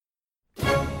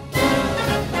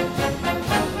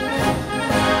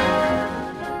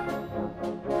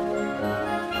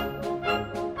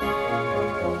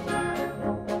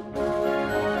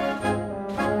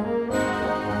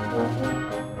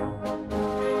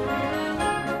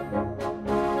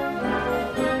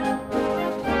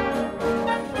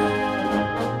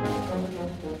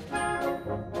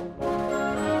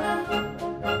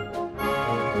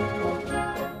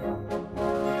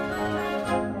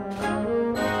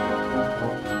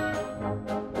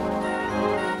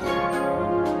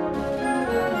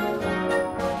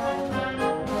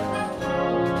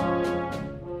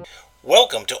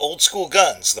Old School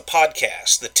Guns, the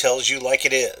podcast that tells you like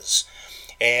it is.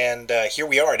 And here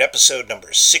we are at episode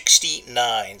number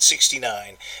 69.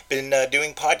 Been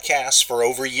doing podcasts for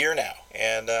over a year now,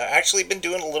 and actually been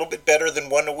doing a little bit better than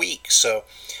one a week.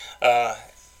 But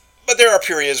there are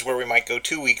periods where we might go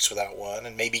 2 weeks without one,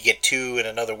 and maybe get two in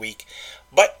another week.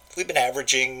 But we've been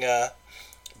averaging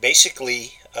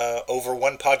basically over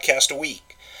one podcast a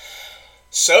week.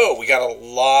 So we got a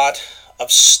lot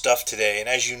of stuff today, and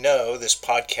as you know, this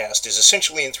podcast is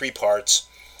essentially in three parts.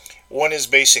 One is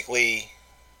basically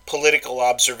political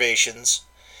observations.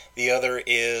 The other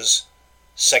is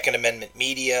Second Amendment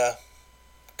media,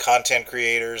 content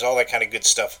creators, all that kind of good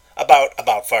stuff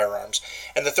about firearms.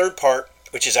 And the third part,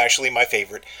 which is actually my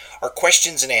favorite, are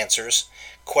questions and answers.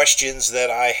 Questions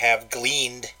that I have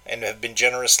gleaned and have been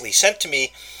generously sent to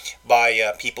me by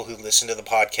people who listen to the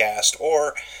podcast,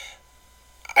 or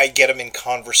I get them in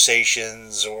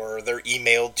conversations, or they're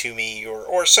emailed to me,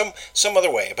 or some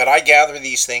other way. But I gather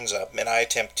these things up and I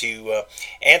attempt to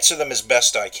answer them as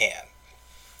best I can.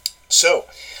 So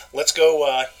let's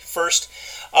go first.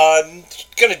 I'm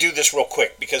going to do this real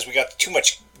quick because we got too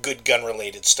much good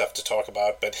gun-related stuff to talk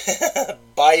about. But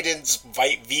Biden's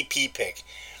VP pick.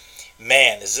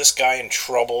 Man, is this guy in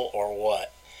trouble or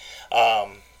what?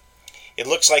 It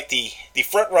looks like the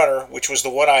front runner, which was the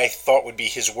one I thought would be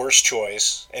his worst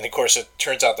choice, and of course it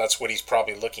turns out that's what he's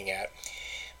probably looking at,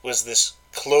 was this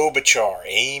Klobuchar,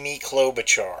 Amy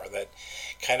Klobuchar, that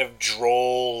kind of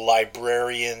droll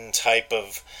librarian type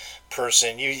of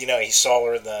person. You know, he saw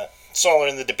her in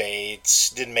the debates,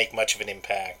 didn't make much of an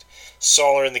impact.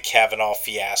 Saw her in the Kavanaugh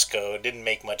fiasco, didn't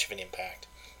make much of an impact.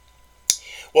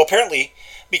 Well, apparently,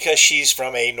 because she's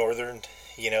from a northern,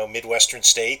 Midwestern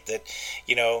state, that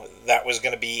was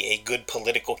going to be a good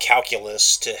political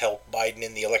calculus to help Biden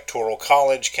in the Electoral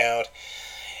College count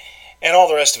and all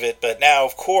the rest of it. But now,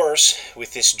 of course,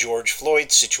 with this George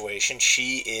Floyd situation,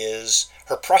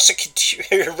 her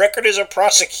record as a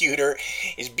prosecutor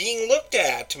is being looked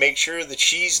at to make sure that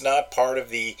she's not part of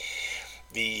the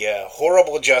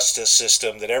horrible justice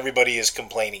system that everybody is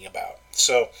complaining about.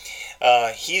 So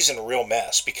he's in a real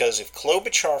mess, because if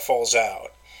Klobuchar falls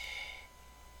out,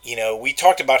 we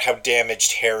talked about how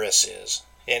damaged Harris is,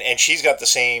 and she's got the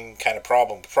same kind of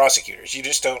problem with prosecutors. You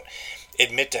just don't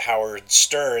admit to Howard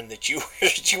Stern that you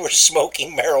were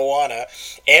smoking marijuana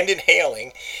and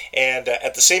inhaling, and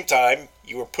at the same time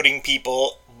you were putting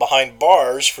people behind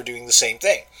bars for doing the same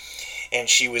thing. And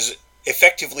she was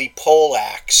effectively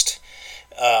poleaxed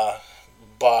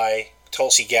by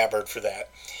Tulsi Gabbard for that.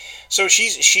 So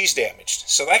she's damaged.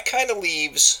 So that kind of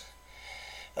leaves,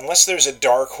 unless there's a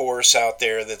dark horse out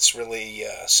there that's really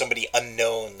somebody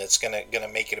unknown that's gonna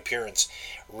make an appearance,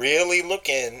 really look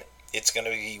in. It's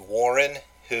gonna be Warren,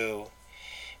 who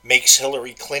makes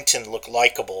Hillary Clinton look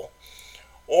likable,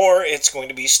 or it's going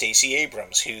to be Stacey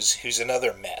Abrams, who's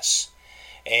another mess.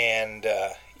 And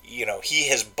he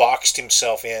has boxed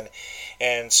himself in,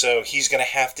 and so he's gonna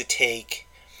have to take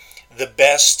the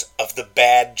best of the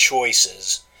bad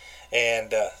choices.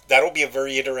 And that'll be a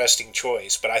very interesting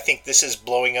choice. But I think this is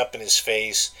blowing up in his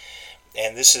face,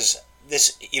 and his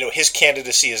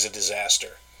candidacy is a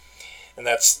disaster. And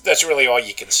that's really all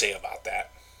you can say about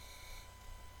that.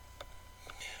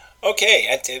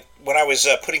 Okay, when I was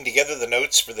putting together the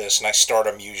notes for this, and I start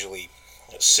them usually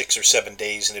 6 or 7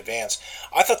 days in advance,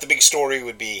 I thought the big story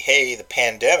would be, hey, the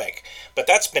pandemic. But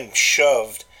that's been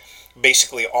shoved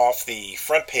basically off the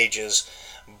front pages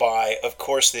by, of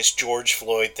course, this George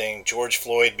Floyd thing. George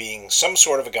Floyd being some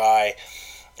sort of a guy,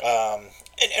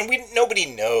 and nobody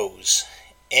knows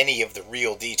any of the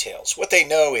real details. What they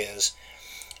know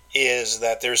is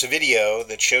that there's a video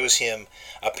that shows him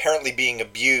apparently being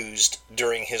abused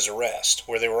during his arrest,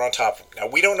 where they were on top of him. Now,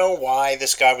 we don't know why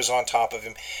this guy was on top of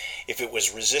him, if it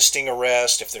was resisting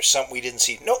arrest, if there's something we didn't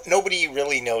see. Nobody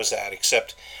really knows that,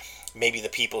 except maybe the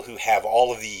people who have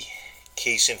all of the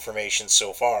case information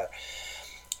so far.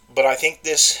 But I think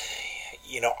this,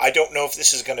 I don't know if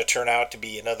this is going to turn out to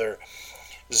be another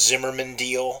Zimmerman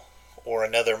deal or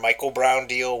another Michael Brown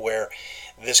deal, where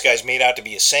this guy's made out to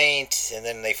be a saint, and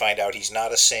then they find out he's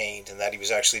not a saint, and that he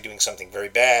was actually doing something very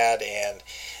bad, and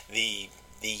the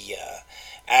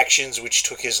actions which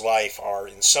took his life are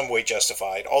in some way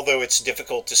justified, although it's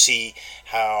difficult to see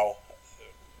how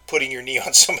putting your knee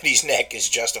on somebody's neck is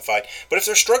justified. But if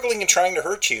they're struggling and trying to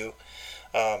hurt you,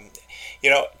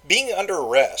 being under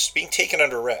arrest, being taken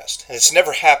under arrest, and it's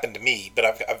never happened to me, but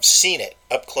I've seen it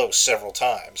up close several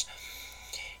times.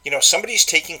 Somebody's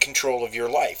taking control of your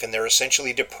life, and they're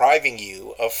essentially depriving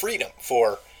you of freedom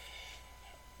for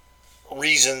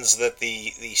reasons that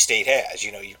the state has.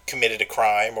 You committed a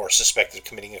crime or suspected of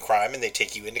committing a crime, and they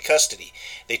take you into custody.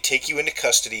 They take you into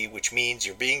custody, which means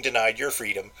you're being denied your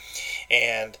freedom.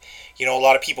 And, a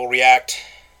lot of people react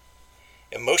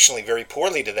emotionally very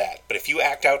poorly to that. But if you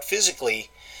act out physically,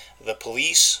 the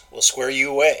police will square you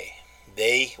away.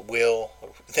 They will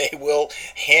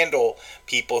handle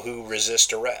people who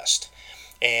resist arrest.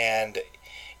 And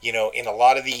in a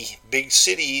lot of the big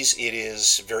cities, it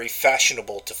is very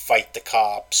fashionable to fight the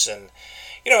cops. And,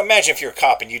 imagine if you're a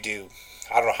cop and you do,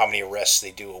 I don't know how many arrests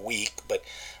they do a week, but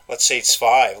let's say it's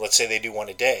 5. Let's say they do one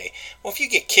a day. Well, if you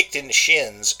get kicked in the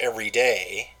shins every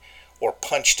day, or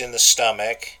punched in the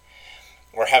stomach,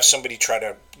 or have somebody try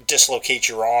to dislocate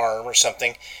your arm or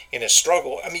something in a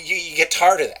struggle, you get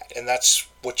tired of that. And that's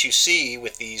what you see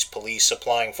with these police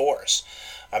applying force.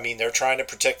 They're trying to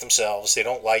protect themselves. They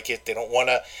don't like it. They don't want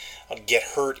to get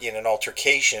hurt in an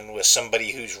altercation with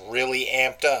somebody who's really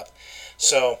amped up.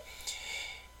 So,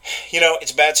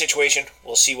 it's a bad situation.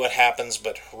 We'll see what happens.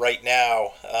 But right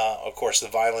now, of course, the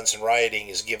violence and rioting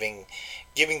is giving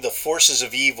the forces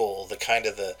of evil, the kind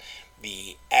of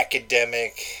the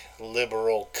academic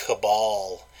liberal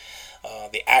cabal,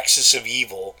 the axis of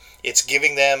evil. It's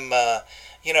giving them a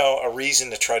reason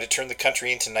to try to turn the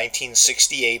country into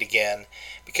 1968 again,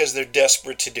 because they're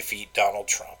desperate to defeat Donald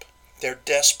Trump. They're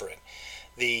desperate.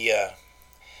 The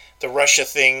Russia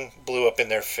thing blew up in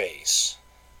their face.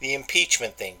 The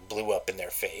impeachment thing blew up in their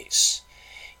face.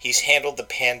 He's handled the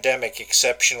pandemic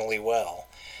exceptionally well.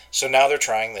 So now they're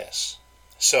trying this.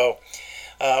 So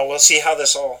we'll see how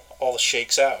this all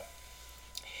shakes out.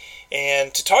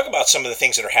 And to talk about some of the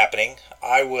things that are happening,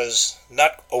 I was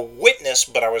not a witness,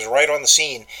 but I was right on the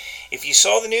scene. If you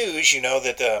saw the news, you know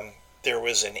that there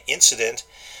was an incident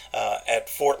at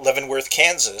Fort Leavenworth,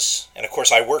 Kansas. And of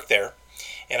course, I work there.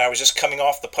 And I was just coming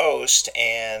off the post,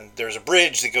 and there's a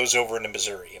bridge that goes over into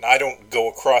Missouri. And I don't go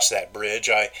across that bridge.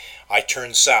 I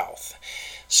turn south.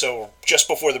 So just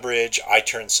before the bridge, I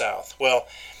turn south. Well,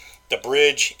 the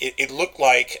bridge, it looked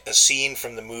like a scene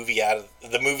from the movie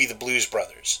The Blues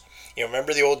Brothers.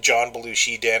 Remember the old John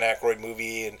Belushi, Dan Aykroyd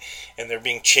movie, and they're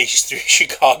being chased through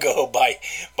Chicago by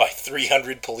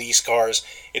 300 police cars?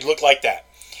 It looked like that.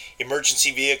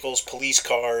 Emergency vehicles, police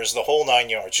cars, the whole 9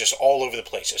 yards, just all over the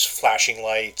place. There's flashing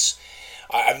lights.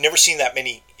 I've never seen that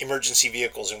many emergency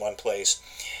vehicles in one place.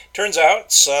 Turns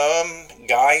out some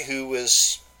guy who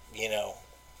was,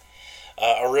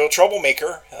 a real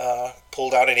troublemaker,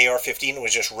 pulled out an AR-15 and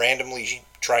was just randomly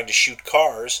trying to shoot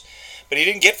cars. But he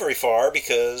didn't get very far,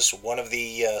 because one of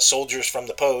the soldiers from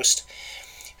the post,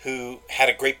 who had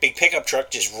a great big pickup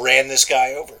truck, just ran this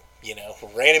guy over.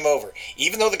 Ran him over.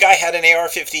 Even though the guy had an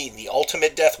AR-15, the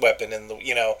ultimate death weapon, and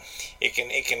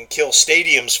it can kill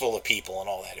stadiums full of people and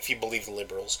all that, if you believe the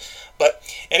liberals. But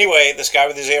anyway, this guy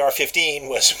with his AR-15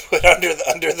 was put under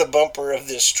the bumper of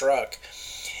this truck.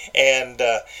 And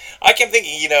I kept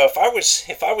thinking,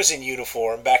 if I was in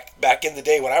uniform back in the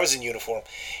day when I was in uniform,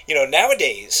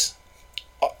 nowadays,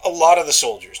 a lot of the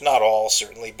soldiers, not all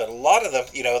certainly, but a lot of them,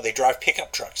 they drive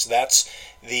pickup trucks. That's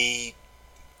the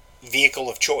vehicle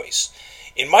of choice.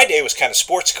 In my day, it was kind of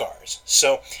sports cars.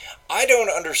 So I don't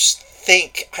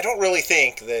really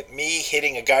think that me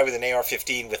hitting a guy with an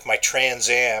AR-15 with my Trans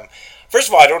Am, first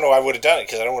of all, I don't know I would have done it,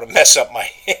 because I don't want to mess up my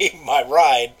my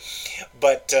ride.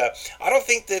 But I don't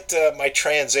think that my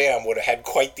Trans Am would have had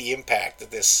quite the impact that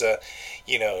this,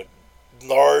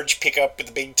 large pickup with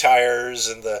the big tires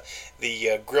and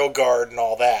the grill guard and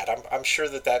all that. I'm sure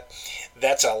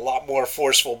that's a lot more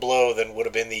forceful blow than would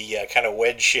have been the kind of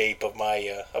wedge shape of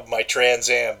my Trans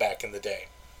Am back in the day.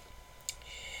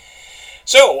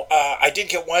 So I did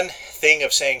get one thing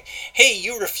of saying, hey,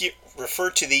 you refer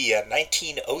to the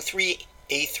 1903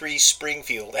 A3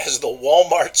 Springfield as the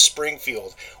Walmart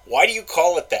Springfield. Why do you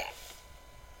call it that?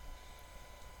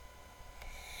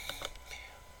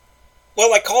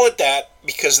 Well, I call it that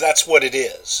because that's what it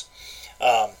is.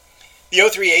 The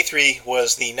 03A3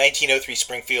 was the 1903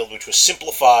 Springfield, which was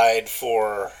simplified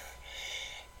for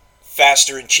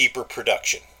faster and cheaper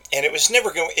production. And it was never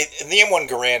going. And the M1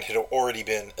 Garand had already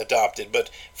been adopted, but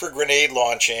for grenade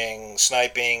launching,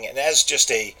 sniping, and as just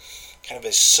a kind of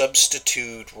a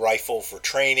substitute rifle for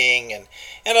training and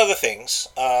other things,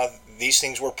 these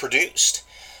things were produced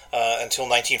until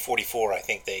 1944. I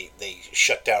think they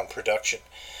shut down production.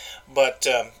 But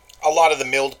a lot of the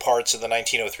milled parts of the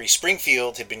 1903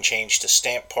 Springfield had been changed to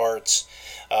stamp parts.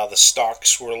 The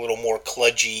stocks were a little more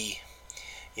kludgy,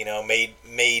 made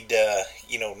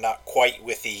not quite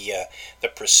with the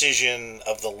precision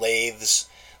of the lathes,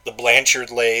 the Blanchard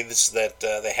lathes that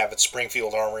they have at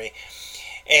Springfield Armory.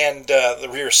 and the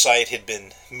rear sight had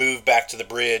been moved back to the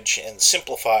bridge and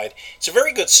simplified. It's a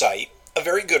very good sight, a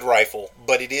very good rifle,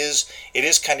 but it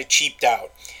is kind of cheaped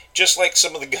out. Just like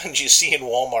some of the guns you see in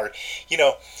Walmart. You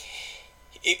know,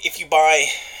 if you buy,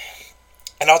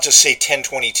 and I'll just say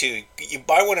 10/22, you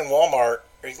buy one in Walmart,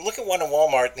 or you look at one in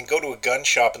Walmart, and then go to a gun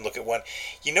shop and look at one,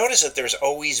 you notice that there's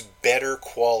always better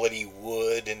quality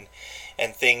wood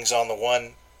and things on the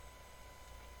one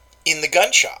in the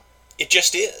gun shop. It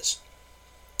just is.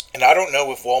 And I don't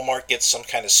know if Walmart gets some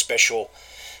kind of special,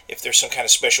 if there's some kind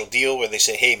of special deal where they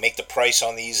say, hey, make the price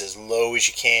on these as low as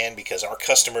you can because our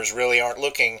customers really aren't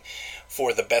looking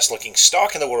for the best looking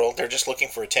stock in the world. They're just looking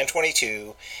for a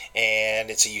 10/22, and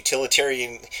it's a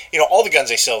utilitarian. All the guns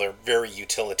they sell are very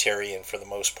utilitarian for the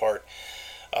most part.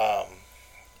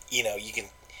 You can.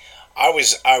 I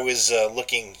was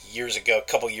looking years ago, a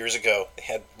couple years ago, they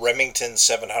had Remington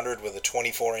 700 with a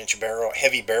 24-inch barrel,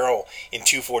 heavy barrel in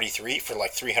 243 for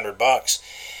like $300.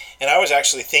 And I was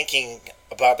actually thinking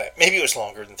about that. Maybe it was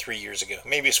longer than 3 years ago.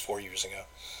 Maybe it's 4 years ago.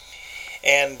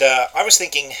 And I was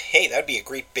thinking, hey, that'd be a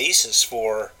great basis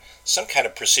for some kind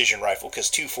of precision rifle because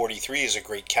 243 is a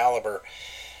great caliber.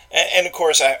 And of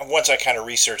course, once I kind of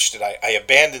researched it, I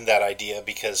abandoned that idea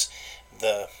because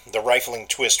the rifling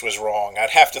twist was wrong. I'd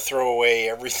have to throw away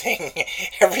everything,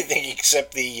 everything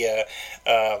except the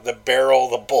barrel,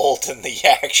 the bolt, and the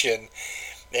action.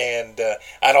 And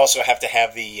I'd also have to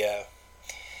have the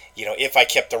if I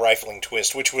kept the rifling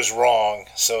twist, which was wrong.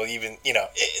 So even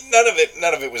none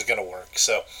of it was going to work.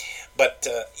 So, but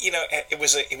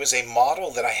it was a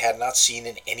model that I had not seen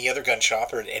in any other gun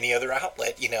shop or at any other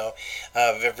outlet.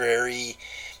 Very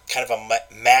kind of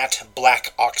a matte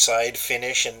black oxide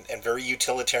finish and very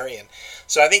utilitarian.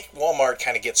 So I think Walmart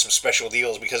kind of gets some special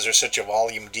deals because they're such a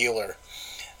volume dealer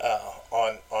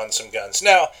on some guns.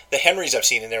 Now the Henrys I've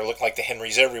seen in there look like the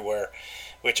Henrys everywhere,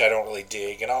 which I don't really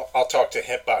dig, and I'll talk to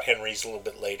him about Henrys a little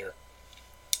bit later.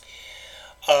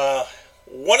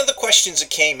 One of the questions that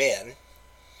came in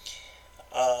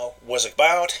was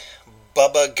about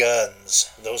Bubba guns.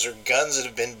 Those are guns that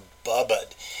have been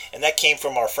bubba'd, and that came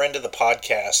from our friend of the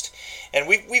podcast, and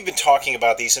we've been talking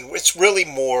about these, and it's really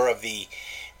more of the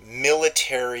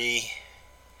military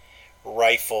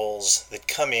rifles that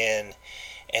come in,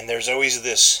 and there's always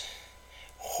this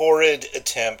horrid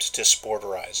attempt to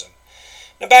sporterize them.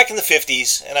 Now, back in the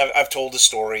 50s, and I've told the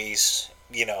stories,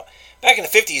 back in the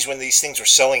 50s when these things were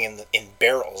selling in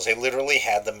barrels, they literally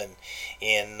had them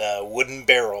in wooden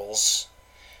barrels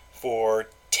for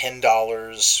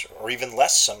 $10 or even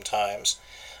less sometimes,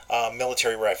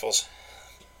 military rifles.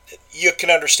 You can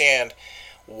understand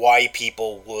why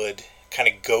people would kind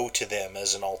of go to them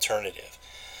as an alternative.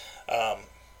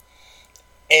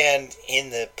 And in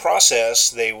the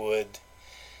process, they would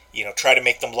try to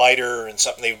make them lighter and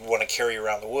something they would want to carry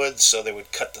around the woods, so they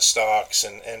would cut the stocks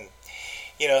and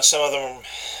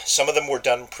some of them were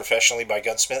done professionally by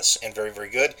gunsmiths and very, very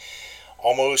good.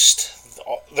 Almost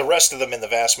the rest of them, in the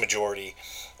vast majority,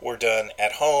 were done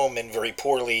at home and very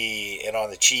poorly and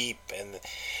on the cheap, and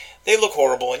they look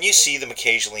horrible, and you see them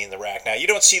occasionally in the rack. Now, you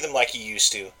don't see them like you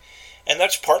used to, and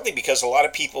that's partly because a lot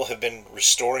of people have been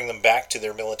restoring them back to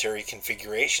their military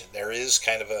configuration. There is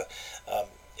kind of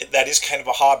that is kind of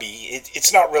a hobby.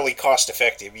 It's not really cost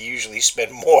effective. You usually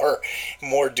spend more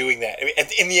doing that.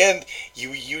 In the end,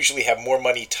 you usually have more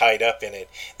money tied up in it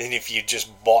than if you just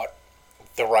bought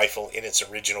the rifle in its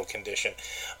original condition.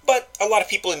 But a lot of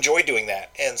people enjoy doing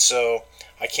that, and so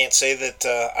I can't say that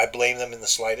I blame them in the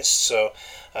slightest. So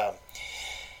a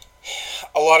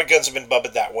lot of guns have been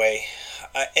bubbed that way,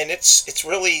 and it's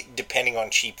really depending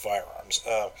on cheap firearms.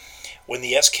 When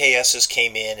the SKSs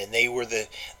came in and they were the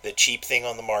cheap thing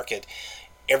on the market,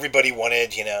 everybody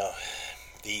wanted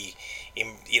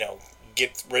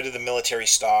get rid of the military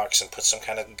stocks and put some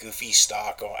kind of goofy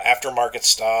stock or aftermarket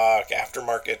stock, the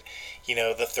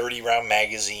 30-round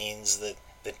magazines that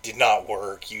did not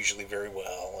work usually very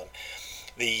well, and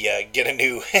the get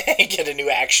a new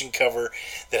action cover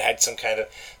that had some kind of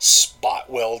spot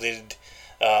welded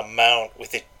mount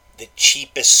with the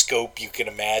cheapest scope you can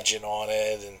imagine on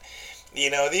it, and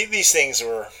these things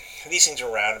were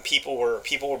around, and people were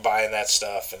buying that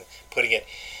stuff and putting it.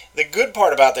 The good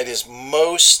part about that is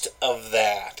most of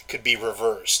that could be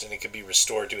reversed and it could be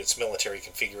restored to its military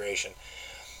configuration.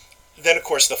 Then, of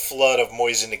course, the flood of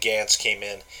Mosin Nagants came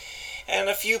in, and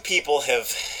a few people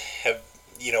have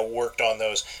worked on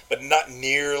those, but not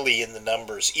nearly in the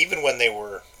numbers, even when they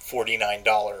were $49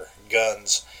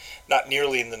 guns, not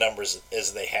nearly in the numbers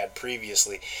as they had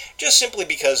previously, just simply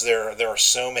because there are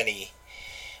so many.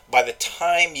 By the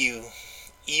time you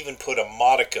even put a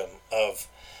modicum of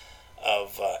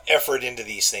effort into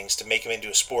these things to make them into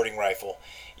a sporting rifle,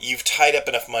 you've tied up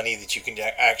enough money that you can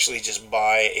actually just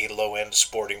buy a low-end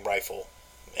sporting rifle,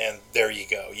 and there you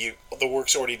go. The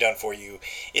work's already done for you.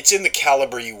 It's in the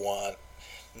caliber you want,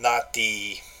 not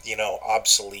the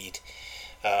obsolete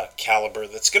caliber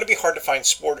that's going to be hard to find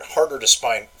harder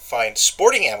to find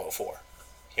sporting ammo for.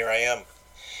 Here I am,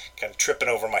 kind of tripping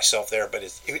over myself there, but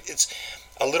it's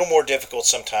a little more difficult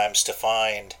sometimes to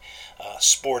find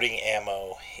sporting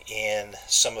ammo in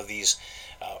some of these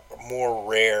more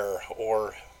rare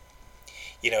or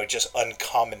just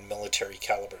uncommon military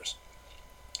calibers.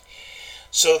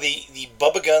 So the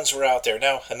Bubba guns were out there.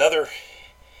 Now another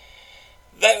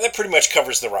that pretty much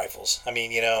covers the rifles. I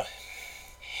mean,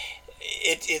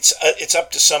 it's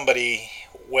up to somebody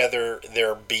whether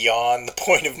they're beyond the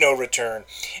point of no return,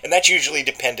 and that's usually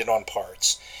dependent on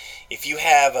parts. If you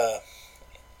have a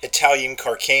Italian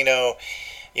Carcano,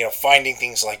 finding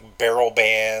things like barrel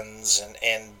bands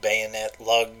and bayonet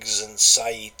lugs and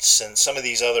sights and some of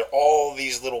these all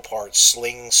these little parts,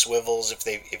 sling swivels if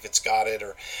it's got it,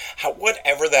 or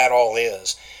whatever that all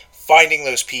is, finding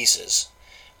those pieces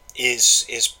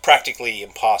is practically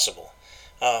impossible.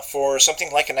 For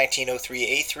something like a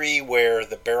 1903 A3 where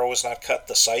the barrel was not cut,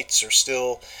 the sights are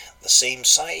still the same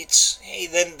sights, hey,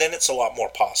 then it's a lot more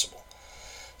possible.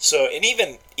 So, and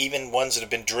even ones that have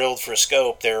been drilled for a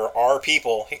scope, there are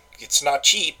people, it's not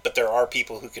cheap, but there are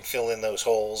people who can fill in those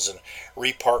holes and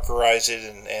reparkerize it,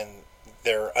 and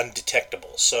they're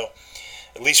undetectable. So,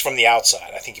 at least from the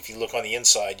outside, I think if you look on the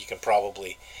inside, you can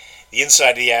probably, the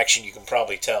inside of the action, you can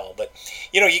probably tell. But,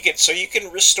 you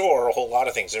can restore a whole lot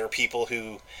of things. There are people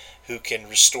who can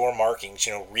restore markings,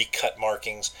 recut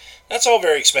markings. That's all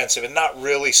very expensive and not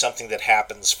really something that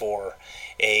happens for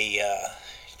a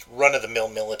run-of-the-mill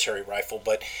military rifle,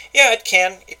 but yeah, it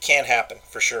can happen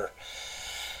for sure.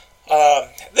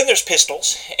 Then there's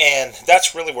pistols, and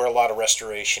that's really where a lot of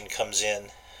restoration comes in,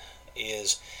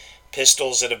 is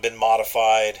pistols that have been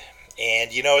modified.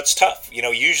 And it's tough.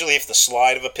 Usually if the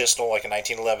slide of a pistol like a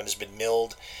 1911 has been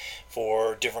milled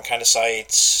for different kind of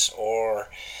sights, or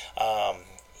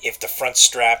if the front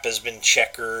strap has been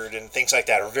checkered and things like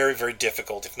that, are very, very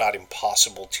difficult, if not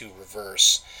impossible, to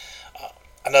reverse.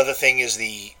 Another thing is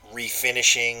the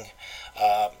refinishing,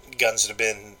 guns that have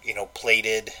been,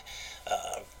 plated,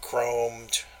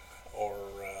 chromed, or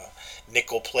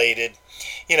nickel plated.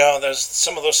 There's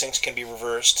some of those things can be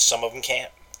reversed, some of them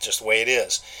can't. Just the way it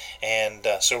is. And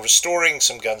so restoring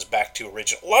some guns back to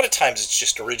original, a lot of times it's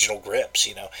just original grips.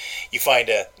 You find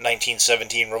a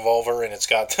 1917 revolver and it's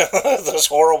got those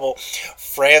horrible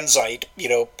Franzite,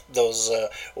 those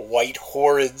white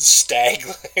horrid stag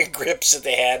grips that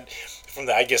they had from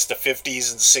the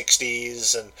 50s and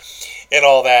 60s and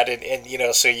all that,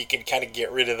 and so you can kind of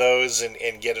get rid of those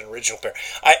and get an original pair.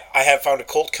 I have found a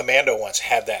Colt Commando once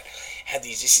had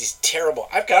these terrible,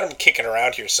 I've got them kicking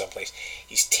around here someplace,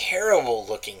 these terrible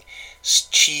looking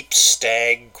cheap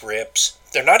stag grips.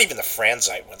 They're not even the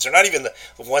Franzite ones. They're not even the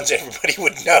ones everybody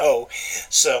would know.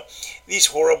 So these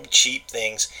horrible cheap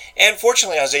things. And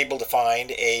fortunately I was able to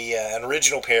find an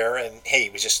original pair, and hey,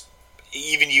 it was just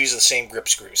even use the same grip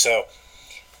screw. So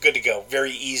good to go.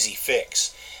 Very easy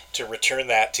fix to return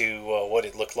that to what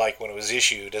it looked like when it was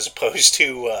issued, as opposed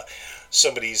to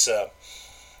somebody's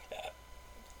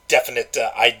definite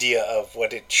idea of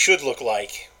what it should look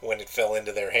like when it fell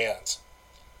into their hands.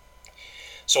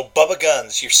 So Bubba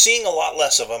guns, you're seeing a lot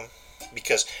less of them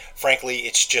because, frankly,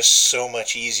 it's just so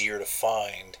much easier to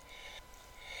find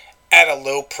at a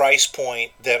low price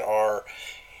point that are,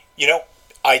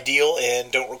 ideal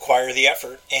and don't require the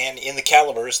effort, and in the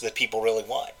calibers that people really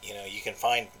want. You can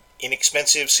find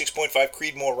inexpensive 6.5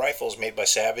 Creedmoor rifles made by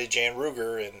Savage and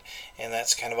Ruger, and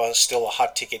that's kind of still a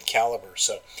hot ticket caliber.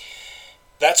 So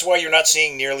that's why you're not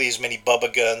seeing nearly as many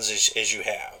Bubba guns as you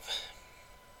have.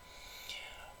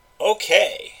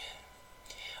 Okay.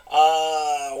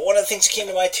 One of the things that came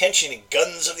to my attention in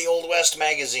Guns of the Old West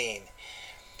magazine.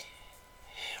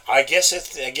 I guess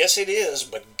it is,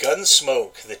 but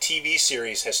Gunsmoke, the TV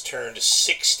series, has turned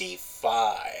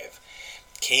 65.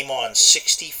 Came on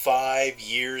 65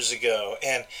 years ago.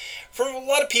 And for a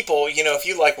lot of people, if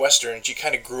you like Westerns, you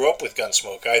kind of grew up with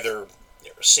Gunsmoke, either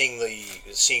seeing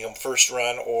them first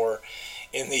run or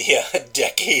in the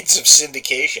decades of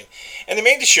syndication. And they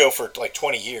made the show for like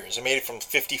 20 years. They made it from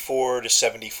 54 to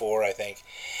 74, I think.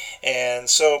 And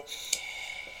so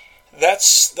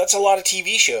that's a lot of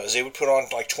TV shows. They would put on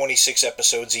like 26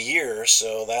 episodes a year,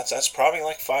 so that's probably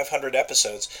like 500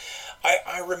 episodes.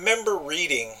 I remember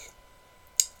reading,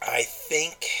 I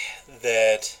think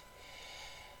that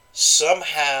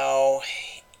somehow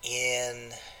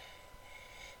in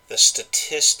the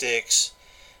statistics,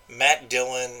 Matt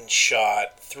Dillon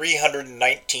shot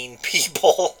 319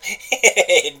 people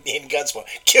in Gunsmoke.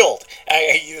 Killed.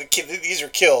 These are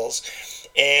kills.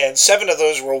 And 7 of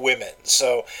those were women.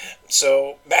 So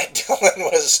Matt Dillon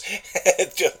was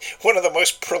one of the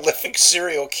most prolific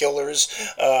serial killers,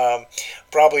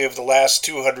 probably of the last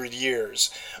 200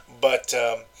 years. But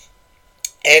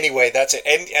anyway, that's it.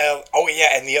 And oh yeah,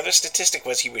 and the other statistic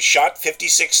was he was shot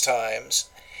 56 times,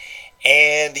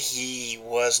 and he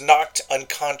was knocked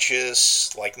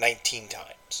unconscious like 19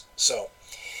 times. So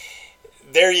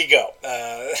there you go.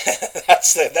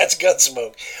 That's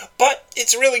Gunsmoke. But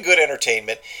it's really good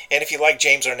entertainment. And if you like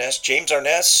James Arness, is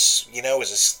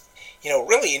a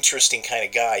really interesting kind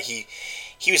of guy. He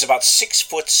was about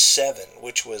 6'7",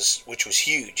 which was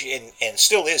huge, and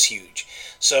still is huge.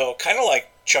 So kind of like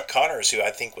Chuck Connors, who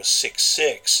I think was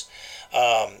 6'6".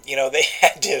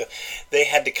 They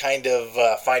had to kind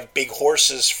of find big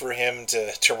horses for him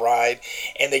to ride,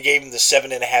 and they gave him the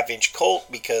 7.5-inch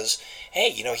Colt because,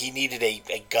 hey, he needed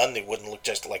a gun that wouldn't look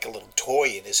just like a little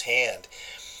toy in his hand.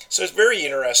 So it's very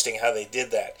interesting how they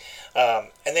did that.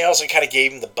 And they also kind of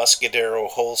gave him the Buscadero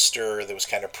holster that was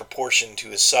kind of proportioned to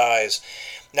his size.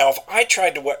 Now, if I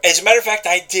tried to wear, as a matter of fact,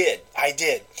 I did. I'd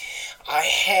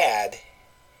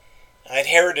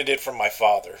inherited it from my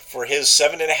father for his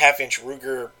 7.5-inch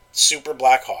Ruger Super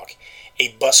Blackhawk,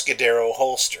 a Buscadero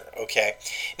holster. Okay,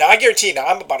 now I guarantee you,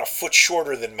 I'm about a foot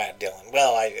shorter than Matt Dillon.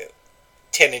 Well,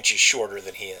 10 inches shorter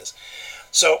than he is.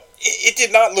 So it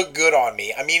did not look good on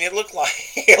me. I mean, it looked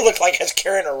like I was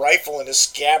carrying a rifle in a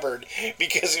scabbard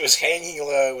because it was hanging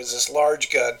low. It was this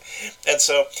large gun, and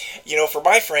so for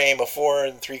my frame, a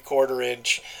 4 3/4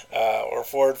 inch or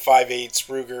 4 5/8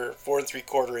 Ruger 4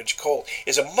 3/4 inch Colt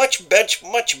is a much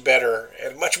better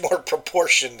and much more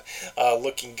proportioned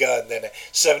looking gun than a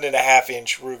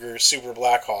 7.5-inch Ruger Super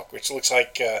Blackhawk, which looks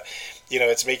like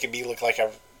it's making me look like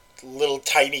a little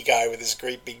tiny guy with this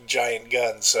great big giant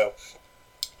gun. So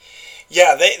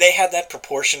yeah, they had that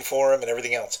proportion for him and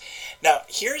everything else. Now,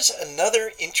 here's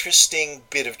another interesting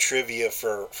bit of trivia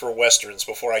for Westerns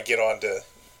before I get on to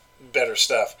better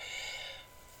stuff.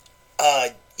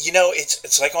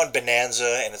 It's like on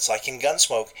Bonanza and it's like in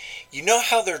Gunsmoke. You know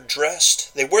how they're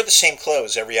dressed? They wear the same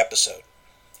clothes every episode.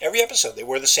 Every episode they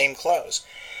wear the same clothes.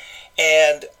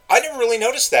 And I didn't really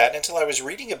notice that until I was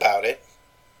reading about it.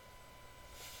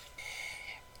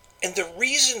 And the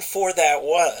reason for that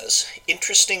was,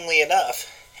 interestingly enough,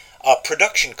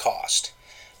 production cost.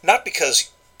 Not because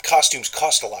costumes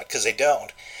cost a lot, because they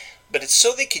don't, but it's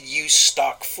so they could use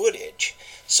stock footage.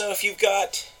 So if you've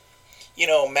got,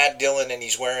 Matt Dillon and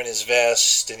he's wearing his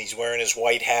vest and he's wearing his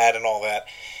white hat and all that,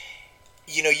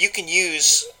 you can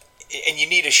use, and you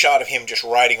need a shot of him just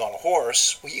riding on a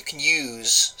horse, well, you can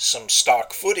use some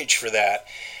stock footage for that,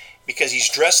 because he's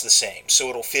dressed the same, so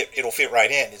it'll fit right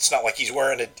in. It's not like he's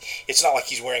wearing a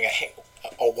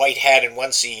white hat in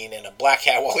one scene and a black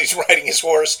hat while he's riding his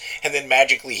horse, and then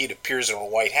magically he appears in a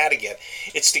white hat again.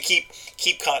 It's to keep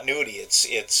continuity. It's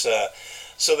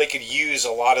so they could use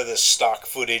a lot of this stock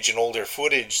footage and older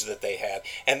footage that they had,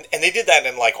 and they did that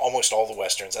in like almost all the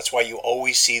westerns. That's why you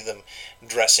always see them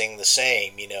dressing the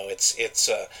same.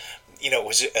 It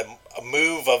was a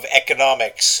move of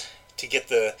economics to get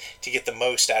the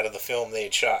most out of the film they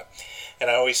had shot, and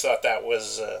I always thought that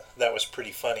was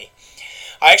pretty funny.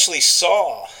 I actually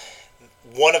saw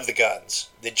one of the guns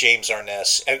that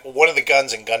one of the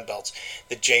guns and gun belts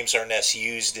that James Arness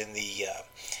used in the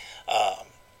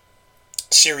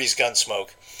series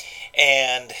Gunsmoke,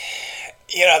 and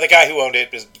the guy who owned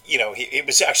it was it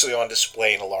was actually on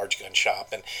display in a large gun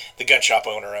shop, and the gun shop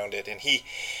owner owned it, and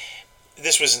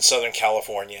this was in Southern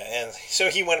California, and so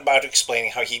he went about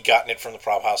explaining how he'd gotten it from the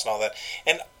prop house and all that.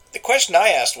 And the question I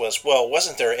asked was, well,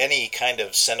 wasn't there any kind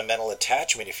of sentimental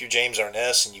attachment? If you're James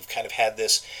Arness and you've kind of had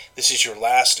this is your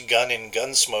last gun in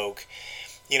Gunsmoke,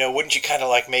 wouldn't you kind of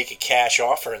like make a cash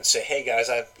offer and say, hey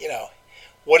guys,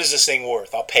 what is this thing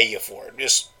worth? I'll pay you for it,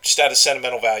 just out of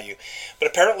sentimental value. But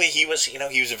apparently he was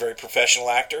a very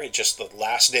professional actor. It's just the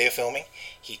last day of filming,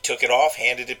 he took it off,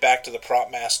 handed it back to the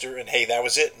prop master, and hey, that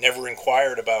was it. Never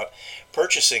inquired about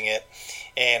purchasing it.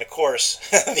 And of course,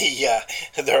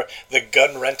 the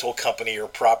gun rental company or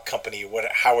prop company,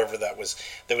 however that was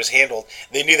handled,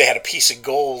 they knew they had a piece of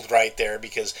gold right there,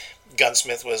 because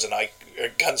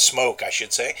Gunsmoke, I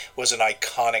should say, was an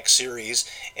iconic series,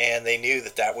 and they knew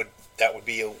that would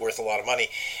be worth a lot of money.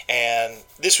 And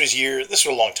this was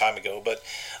a long time ago, but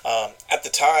at the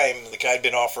time, the guy had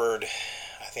been offered,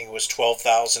 I think it was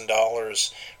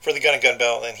 $12,000 for the gun and gun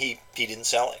belt, and he didn't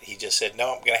sell it. He just said,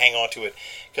 no, I'm going to hang on to it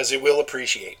because it will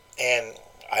appreciate, and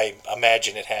I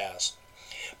imagine it has.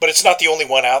 But it's not the only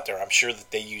one out there. I'm sure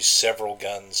that they use several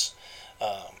guns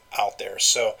out there.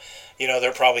 So, there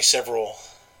are probably several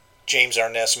James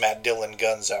Arness, Matt Dillon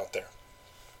guns out there.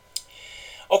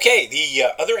 Okay,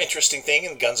 the other interesting thing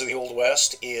in Guns of the Old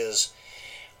West is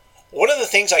one of the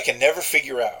things I can never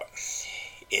figure out.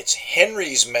 It's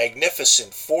Henry's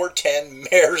magnificent 410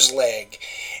 mare's leg.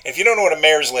 And if you don't know what a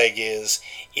mare's leg is,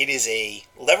 it is a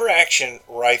lever-action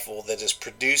rifle that is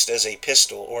produced as a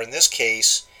pistol, or in this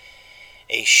case,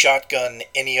 a shotgun,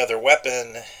 any other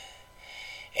weapon.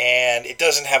 And it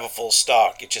doesn't have a full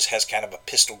stock. It just has kind of a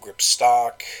pistol grip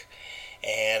stock,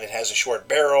 and it has a short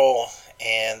barrel.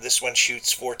 And this one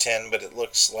shoots 410, but it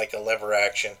looks like a lever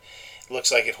action. It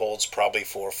looks like it holds probably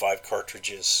 4 or 5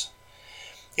 cartridges.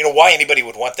 Why anybody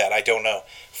would want that, I don't know.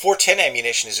 410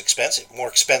 ammunition is expensive, more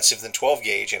expensive than 12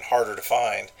 gauge and harder to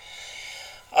find.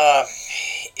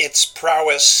 Its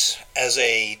prowess as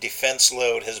a defense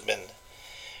load has been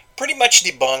pretty much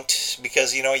debunked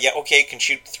because, it can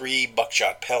shoot 3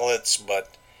 buckshot pellets,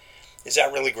 but is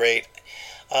that really great?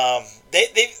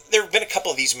 There have been a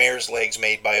couple of these mare's legs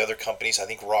made by other companies. I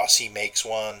think Rossi makes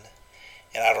one,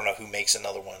 and I don't know who makes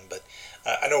another one, but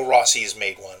I know Rossi has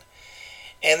made one.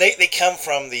 And they come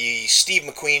from the Steve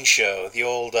McQueen show, the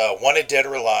old Wanted Dead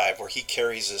or Alive, where he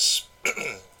carries this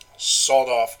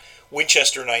sawed-off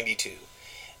Winchester 92.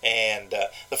 And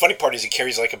the funny part is he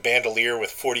carries like a bandolier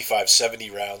with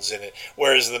 45-70 rounds in it,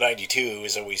 whereas the 92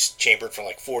 is always chambered for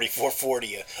like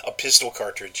 44-40, a pistol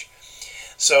cartridge.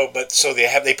 So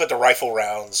they put the rifle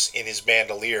rounds in his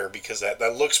bandolier because that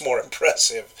looks more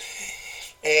impressive.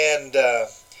 And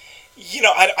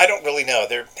I don't really know.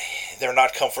 They're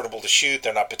not comfortable to shoot.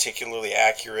 They're not particularly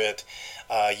accurate.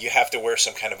 You have to wear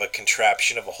some kind of a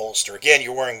contraption of a holster. Again,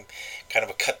 you're wearing kind of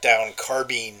a cut down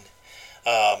carbine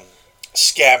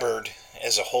scabbard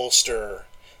as a holster.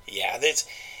 Yeah,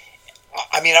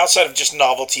 outside of just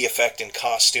novelty effect and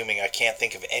costuming, I can't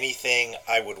think of anything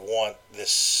I would want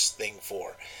this thing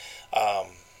for.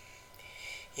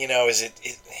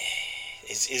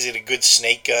 Is it a good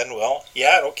snake gun? Well,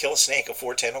 yeah, it'll kill a snake. A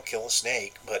 410 will kill a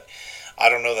snake, but I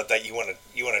don't know that you want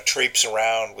to traipse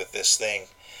around with this thing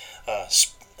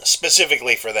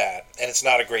specifically for that. And it's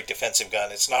not a great defensive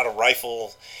gun. It's not a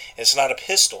rifle. It's not a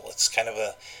pistol. It's kind of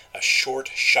a short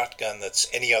shotgun that's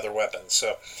any other weapon.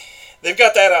 So they've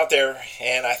got that out there,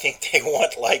 and I think they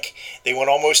want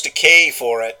almost a K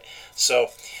for it. So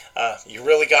you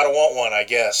really got to want one, I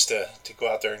guess, to go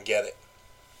out there and get it.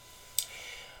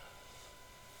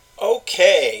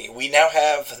 Okay, we now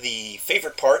have the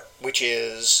favorite part, which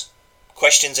is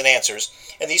questions and answers.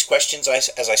 And these questions,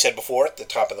 as I said before at the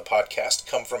top of the podcast,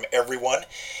 come from everyone.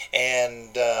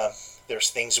 And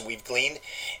there's things that we've gleaned.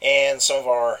 And some of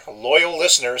our loyal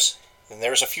listeners, and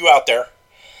there's a few out there,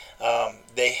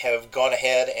 they have gone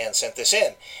ahead and sent this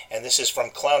in. And this is from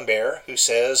Clown Bear, who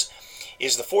says,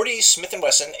 is the 40 Smith &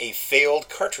 Wesson a failed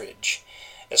cartridge,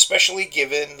 especially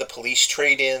given the police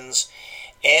trade-ins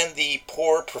and the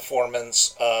poor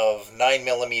performance of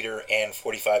 9mm and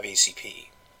 45 ACP?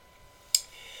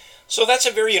 So that's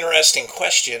a very interesting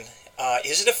question.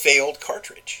 Is it a failed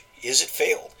cartridge? Is it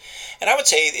failed? And I would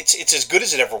say it's as good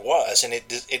as it ever was, and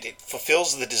it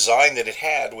fulfills the design that it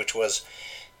had, which was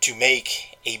to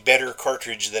make a better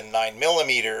cartridge than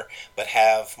 9mm, but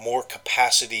have more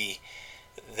capacity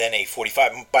than a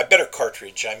 45. By better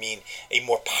cartridge, I mean a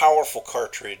more powerful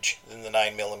cartridge than the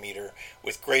 9mm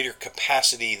with greater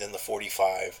capacity than the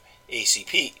 45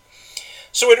 ACP.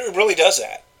 So it really does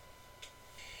that.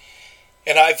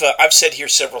 And I've said here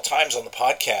several times on the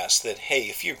podcast that, hey,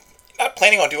 if you're not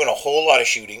planning on doing a whole lot of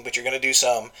shooting, but you're going to do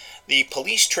some, the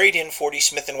police trade-in 40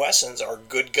 Smith & Wessons are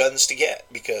good guns to get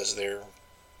because they're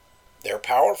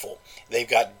powerful. They've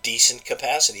got decent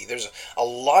capacity. There's a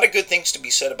lot of good things to be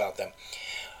said about them.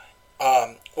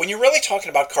 When you're really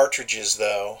talking about cartridges,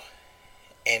 though,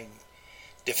 and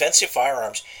defensive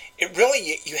firearms,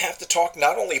 you have to talk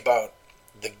not only about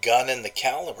the gun and the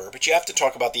caliber, but you have to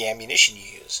talk about the ammunition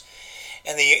you use.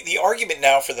 And the argument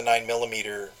now for the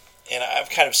 9mm, and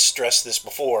I've kind of stressed this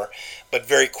before, but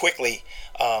very quickly,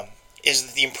 is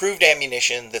that the improved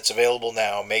ammunition that's available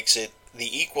now makes it the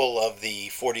equal of the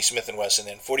 40 Smith & Wesson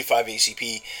and 45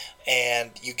 ACP,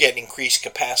 and you get increased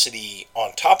capacity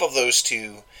on top of those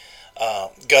two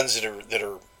guns that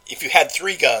are. If you had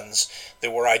 3 guns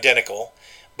that were identical,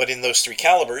 but in those 3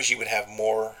 calibers, you would have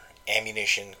more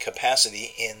ammunition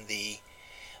capacity in the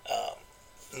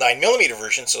 9mm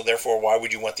version. So therefore, why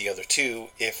would you want the other 2?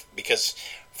 Because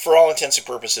for all intents and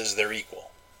purposes, they're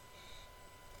equal.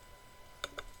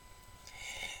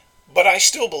 But I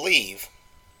still believe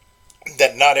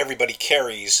that not everybody who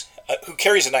carries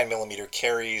a 9mm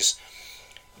carries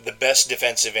the best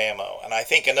defensive ammo. And I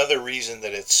think another reason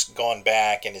that it's gone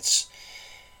back and it's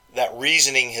that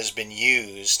reasoning has been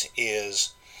used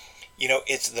is,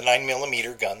 it's the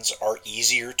 9mm guns are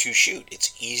easier to shoot.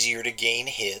 It's easier to gain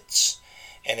hits,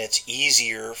 and it's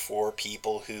easier for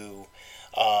people who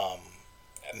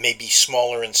may be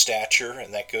smaller in stature,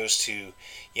 and that goes to,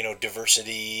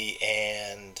 diversity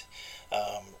and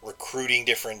recruiting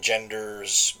different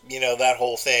genders, that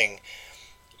whole thing.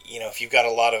 If you've got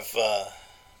a lot of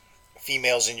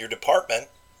females in your department,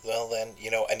 well, then,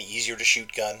 an easier to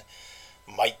shoot gun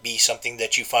might be something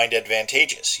that you find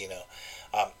advantageous.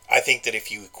 I think that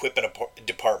if you equip a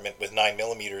department with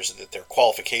 9mm, that their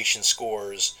qualification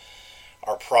scores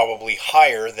are probably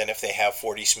higher than if they have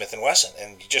 40 Smith & Wesson.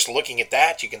 And just looking at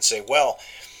that, you can say, well,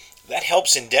 that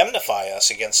helps indemnify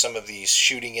us against some of these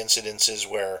shooting incidences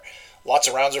where lots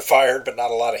of rounds are fired but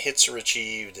not a lot of hits are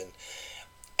achieved,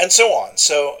 and so on.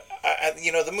 So,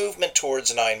 the movement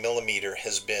towards 9mm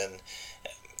has been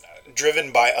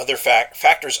driven by other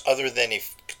factors other than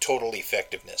total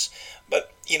effectiveness.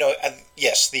 But,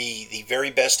 yes, the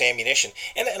very best ammunition.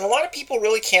 And a lot of people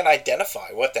really can't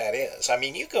identify what that is. I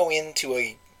mean, you go into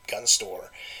a gun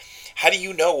store. How do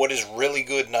you know what is really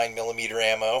good 9mm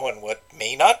ammo and what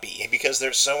may not be? Because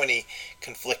there's so many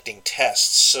conflicting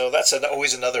tests. So that's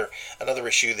always another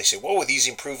issue. They say, well, with these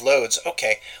improved loads,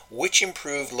 okay, which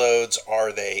improved loads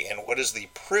are they, and what is the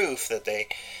proof that they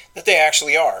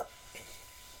actually are?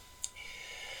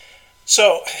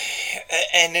 So,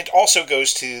 and it also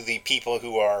goes to the people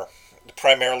who are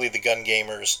primarily the gun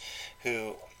gamers,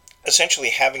 who essentially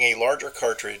having a larger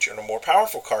cartridge and a more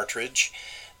powerful cartridge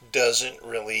doesn't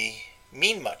really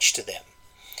mean much to them,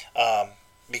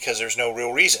 because there's no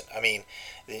real reason. I mean,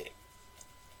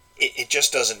 it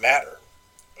just doesn't matter.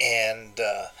 And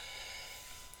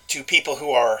to people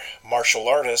who are martial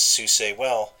artists who say,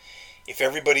 well, if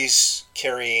everybody's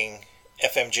carrying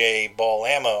FMJ ball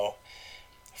ammo,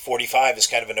 45 is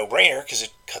kind of a no-brainer because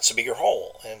it cuts a bigger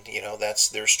hole, and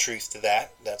there's truth to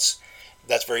that. That's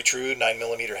very true.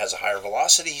 9mm has a higher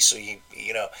velocity, so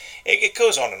it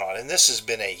goes on, and this has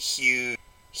been a huge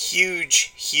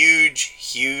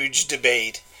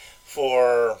debate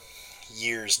for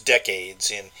years,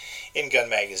 decades in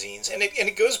gun magazines, and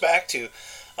it goes back to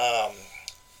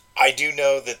I do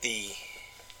know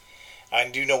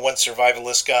one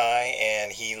survivalist guy,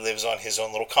 and he lives on his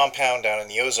own little compound down in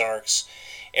the Ozarks.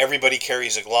 Everybody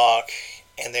carries a Glock,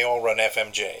 and they all run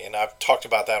FMJ. And I've talked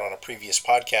about that on a previous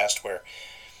podcast, where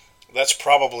that's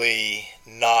probably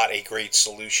not a great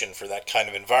solution for that kind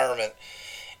of environment.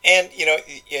 And,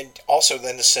 and also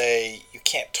then to say you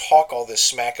can't talk all this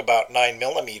smack about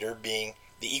 9mm being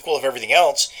the equal of everything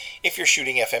else if you're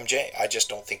shooting FMJ. I just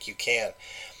don't think you can.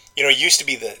 It used to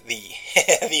be the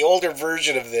the older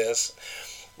version of this,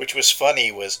 which was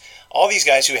funny, was all these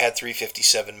guys who had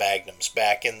 357 Magnums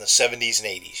back in the 70s and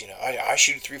 80s. I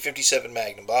shoot a 357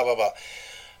 Magnum, blah, blah, blah.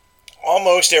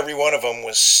 Almost every one of them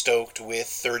was stoked with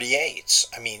 38s.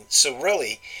 I mean, so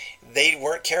really, they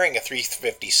weren't carrying a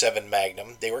 357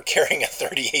 Magnum. They were carrying a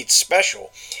 38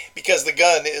 Special, because the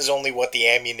gun is only what the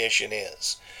ammunition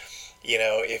is.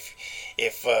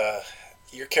 If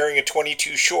you're carrying a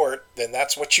 22 short, then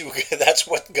that's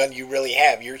what gun you really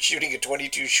have. You're shooting a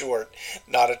 22 short,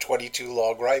 not a 22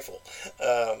 log rifle.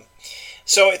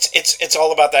 So it's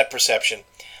all about that perception.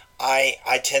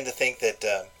 I tend to think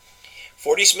that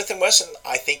 40 Smith & Wesson,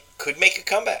 I think, could make a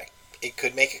comeback. It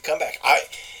could make a comeback.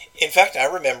 In fact, I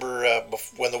remember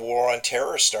when the War on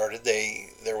Terror started,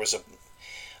 there was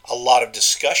a lot of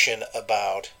discussion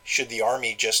about should the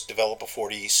Army just develop a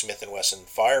 40 Smith & Wesson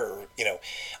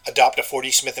adopt a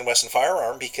 40 Smith & Wesson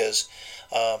firearm, because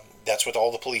that's what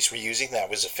all the police were using. That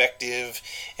was effective,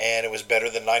 and it was better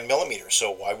than 9mm.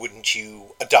 So why wouldn't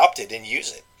you adopt it and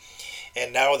use it?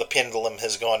 And now the pendulum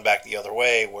has gone back the other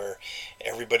way, where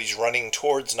everybody's running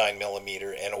towards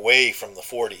 9mm and away from the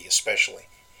 40, especially.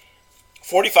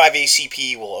 45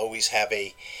 ACP will always have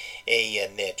a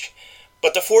niche.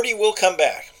 But the 40 will come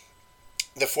back.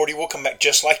 The 40 will come back,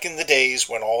 just like in the days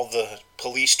when all the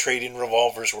police trade-in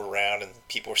revolvers were around, and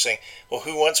people were saying, well,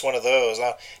 who wants one of those?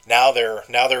 Now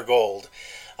they're gold.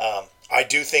 I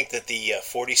do think that the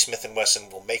 40 Smith & Wesson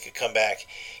will make a comeback.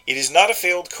 It is not a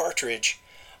failed cartridge.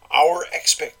 Our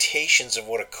expectations of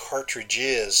what a cartridge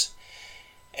is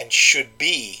and should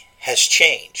be has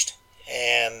changed.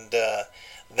 And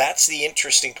that's the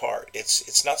interesting part.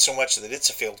 It's not so much that it's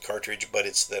a failed cartridge, but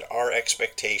it's that our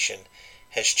expectation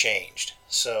has changed.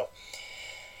 So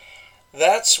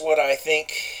that's what I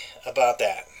think about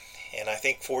that. And I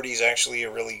think 40 is actually a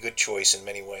really good choice in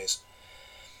many ways.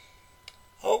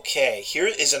 Okay, here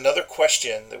is another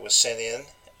question that was sent in,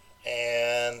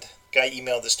 and guy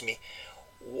emailed this to me.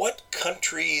 What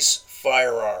country's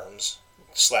firearms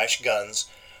 / guns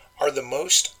are the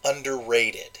most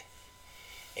underrated?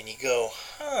 And you go,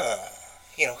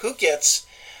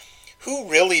 who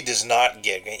really does not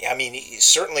get, I mean,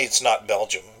 certainly it's not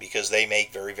Belgium, because they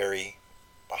make very, very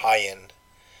high-end,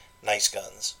 nice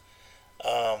guns.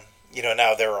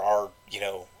 Now there are,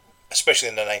 especially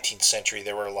in the 19th century,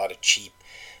 there were a lot of cheap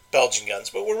Belgian guns,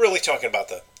 but we're really talking about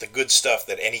the good stuff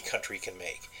that any country can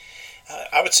make.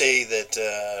 I would say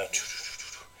that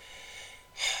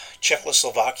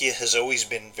Czechoslovakia has always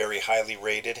been very highly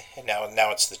rated, and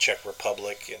now it's the Czech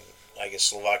Republic, and I guess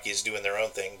Slovakia is doing their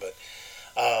own thing. But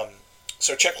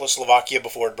so Czechoslovakia,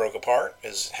 before it broke apart,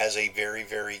 has a very,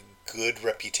 very good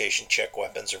reputation. Czech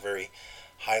weapons are very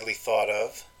highly thought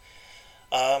of.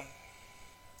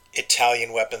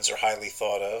 Italian weapons are highly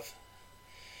thought of.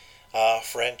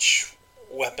 French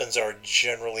weapons are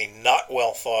generally not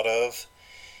well thought of.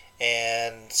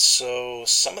 And so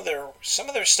some of their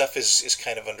stuff is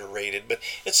kind of underrated, but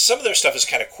some of their stuff is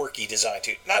kind of quirky design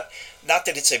too. Not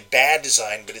that it's a bad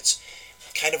design, but it's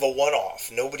kind of a one-off.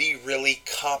 Nobody really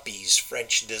copies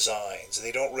French designs.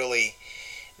 They don't really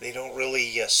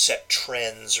set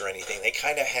trends or anything. They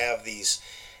kind of have these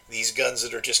guns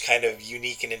that are just kind of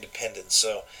unique and independent.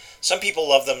 So some people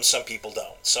love them, some people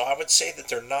don't. So I would say that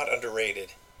they're not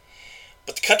underrated.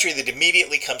 But the country that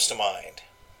immediately comes to mind,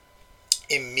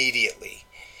 and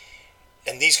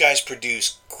these guys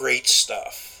produce great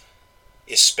stuff,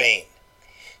 is Spain.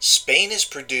 Spain has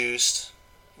produced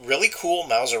really cool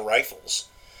Mauser rifles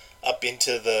up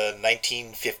into the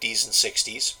 1950s and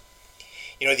 60s.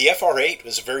 The FR8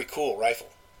 was a very cool rifle.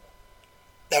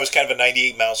 That was kind of a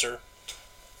 98 Mauser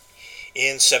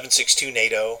in 7.62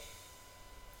 NATO,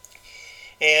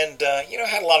 and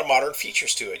had a lot of modern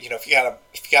features to it. If you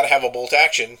got to have a bolt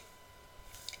action,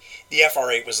 the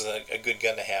FR8 was a good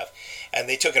gun to have. And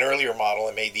they took an earlier model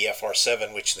and made the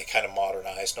FR7, which they kind of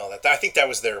modernized and all that. I think that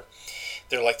was their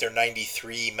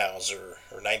 93 Mauser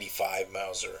or 95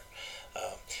 Mauser.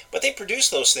 But they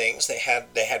produced those things. They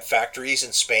had factories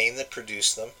in Spain that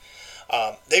produced them.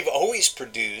 They've always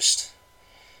produced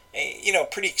a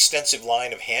pretty extensive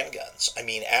line of handguns. I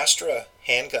mean, Astra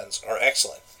handguns are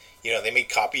excellent. They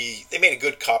made a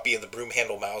good copy of the broom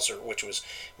handle Mauser, which was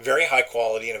very high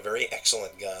quality and a very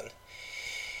excellent gun.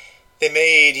 They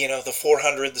made, the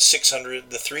 400, the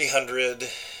 600, the 300,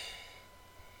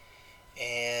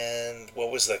 and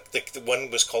what was the one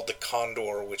was called the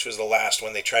Condor, which was the last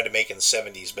one they tried to make in the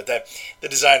 70s, but the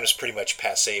design was pretty much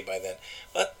passé by then.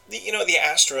 But the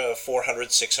Astra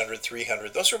 400, 600,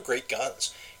 300, those were great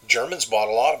guns. Germans bought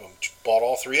a lot of them, bought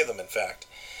all three of them, in fact.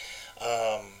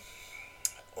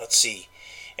 Let's see,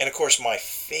 and of course my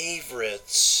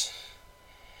favorites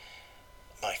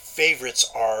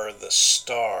are the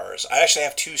Stars. I actually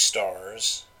have two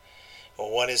Stars. Well,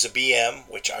 one is a BM,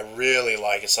 which I really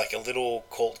like. It's like a little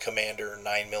Colt Commander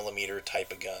 9mm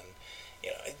type of gun.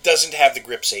 It doesn't have the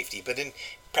grip safety, but in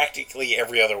practically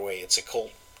every other way, it's a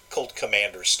Colt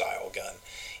Commander style gun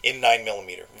in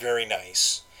 9mm. Very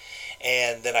nice.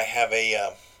 And then I have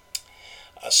a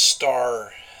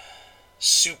Star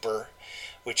Super,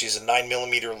 which is a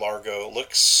 9mm Largo.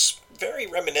 Looks very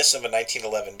reminiscent of a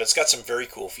 1911, but it's got some very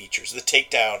cool features. The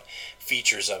takedown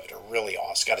features of it are really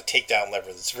awesome. It's got a takedown lever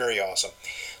that's very awesome.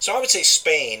 So I would say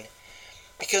Spain,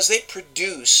 because they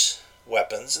produce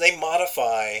weapons, they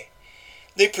modify,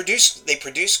 they produce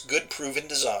good proven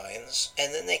designs,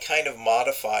 and then they kind of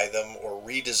modify them or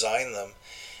redesign them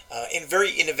in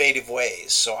very innovative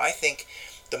ways. So I think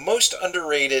the most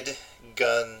underrated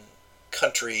gun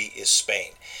country is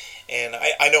Spain. And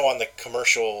I know on the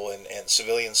commercial and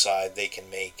civilian side, they can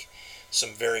make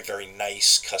some very, very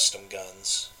nice custom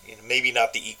guns. Maybe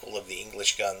not the equal of the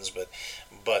English guns, but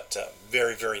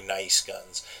very, very nice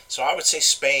guns. So I would say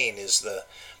Spain is the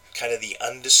kind of the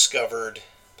undiscovered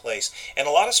place. And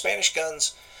a lot of Spanish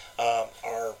guns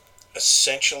are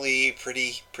essentially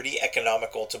pretty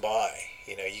economical to buy.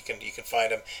 You can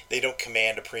find them. They don't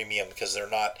command a premium because they're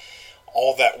not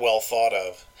all that well thought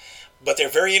of. But they're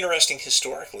very interesting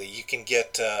historically. You can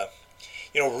get,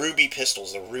 Ruby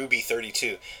pistols, the Ruby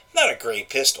 32. Not a great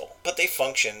pistol, but they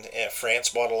function. France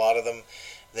bought a lot of them,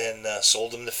 then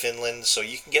sold them to Finland. So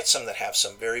you can get some that have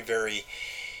some very, very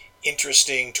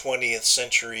interesting 20th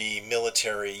century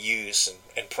military use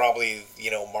and probably,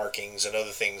 markings and other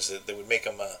things that would make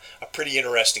them a pretty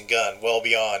interesting gun, well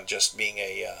beyond just being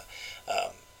a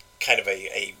kind of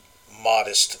a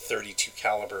modest 32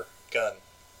 caliber gun.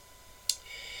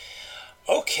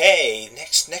 Okay,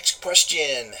 next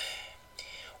question.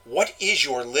 What is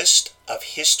your list of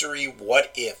history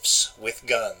what-ifs with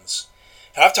guns?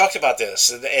 And I've talked about this,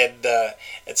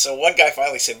 and so one guy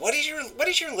finally said, "What is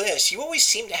your list? You always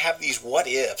seem to have these what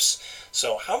ifs.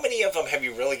 So how many of them have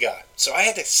you really got?" So I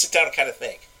had to sit down and kind of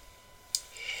think.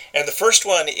 And the first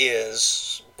one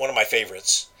is one of my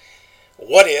favorites.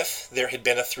 What if there had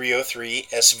been a 303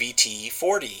 SVT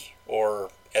 40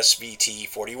 or SVT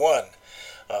 41?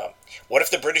 What if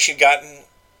the British had gotten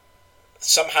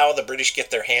somehow the British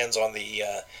get their hands on the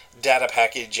data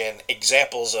package and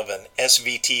examples of an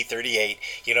SVT 38,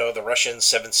 the Russian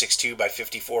 7.62 by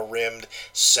 54 rimmed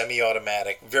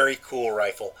semi-automatic, very cool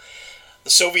rifle. The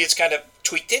Soviets kind of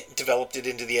tweaked it, developed it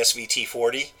into the SVT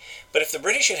 40, but if the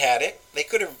British had had it, they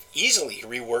could have easily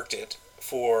reworked it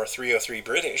for 303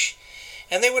 British,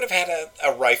 and they would have had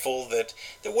a rifle that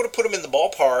would have put them in the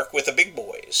ballpark with the big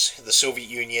boys, the Soviet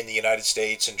Union, the United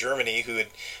States, and Germany, who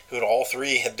had all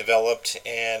three had developed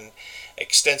and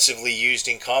extensively used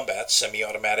in combat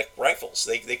semi-automatic rifles.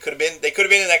 They could have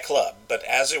been in that club, but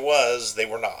as it was, they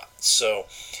were not. So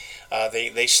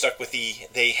they stuck with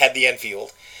they had the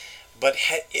Enfield. But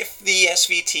if the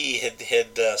SVT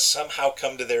had somehow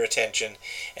come to their attention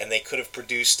and they could have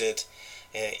produced it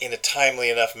in a timely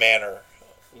enough manner,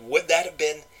 would that have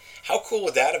been? How cool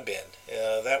would that have been?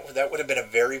 That would have been a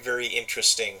very, very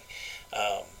interesting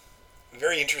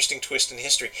twist in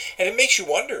history, and it makes you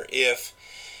wonder if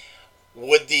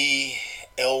would the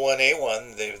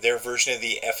L1A1, their version of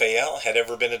the FAL, had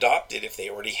ever been adopted. If they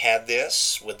already had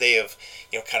this, would they have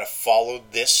kind of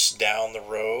followed this down the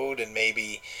road and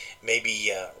maybe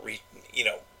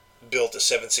built a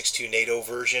 7.62 NATO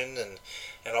version and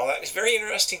all that? It's very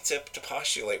interesting to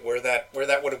postulate where that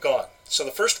would have gone. So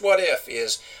the first what if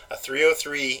is a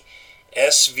 303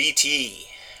 SVT.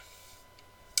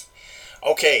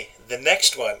 Okay, the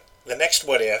next what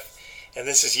if, and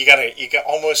this is you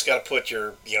almost got to put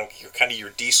your kind of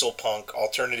your diesel punk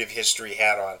alternative history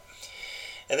hat on.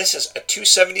 And this is a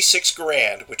 276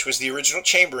 Garand, which was the original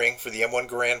chambering for the M1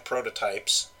 Garand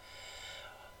prototypes,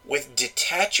 with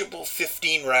detachable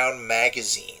 15-round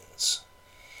magazines.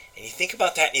 And you think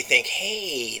about that and you think,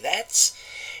 hey, that's,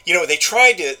 they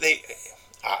tried to,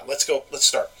 let's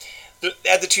start.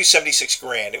 At the 276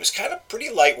 Garand, it was kind of pretty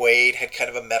lightweight, had kind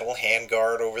of a metal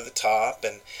handguard over the top,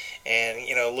 and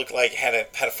looked like had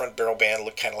a front barrel band,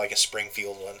 looked kind of like a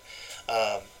Springfield one.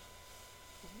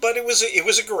 But it was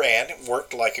a Garand, it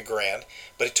worked like a Garand,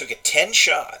 but it took a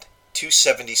 10-shot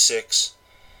 276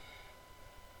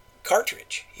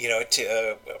 cartridge,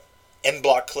 end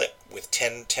block clip with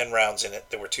 10 rounds in it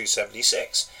that were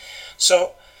 276.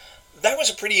 So that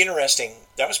was pretty interesting.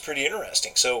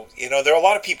 So, there are a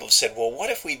lot of people who said, well, what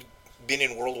if we'd been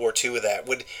in World War II with that?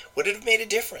 Would it have made a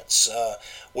difference?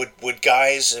 Would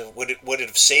it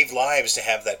have saved lives to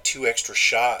have that 2 extra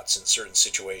shots in certain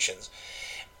situations?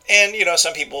 And,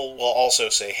 some people will also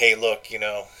say, hey, look,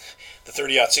 the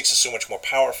 30-06 is so much more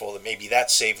powerful that maybe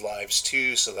that saved lives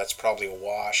too, so that's probably a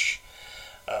wash.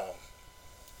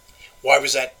 Why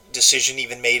was that decision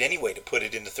even made anyway to put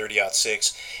it into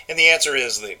 30-06? And the answer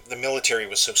is the military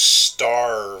was so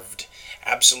starved,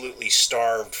 absolutely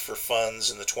starved for funds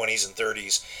in the 20s and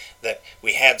 30s, that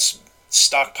we had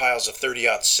stockpiles of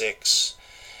 30-06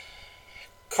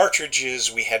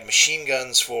 cartridges, we had machine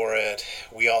guns for it,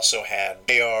 we also had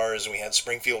ARs, and we had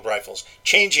Springfield rifles.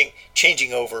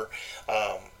 Changing over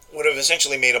would have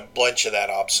essentially made a bunch of that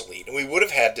obsolete. And we would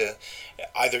have had to,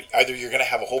 either you're going to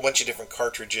have a whole bunch of different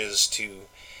cartridges to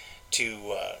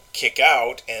kick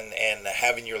out and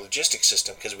have in your logistics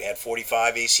system, because we had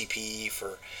 45 ACP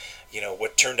for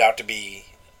what turned out to be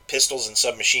pistols and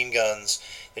submachine guns.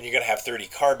 Then you're going to have 30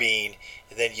 carbine,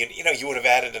 and then you would have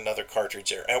added another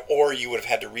cartridge there, or you would have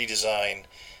had to redesign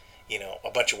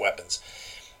a bunch of weapons.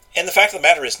 And the fact of the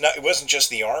matter is, it wasn't just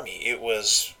the Army. It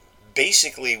was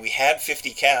basically, we had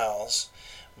 50 cals,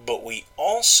 but we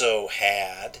also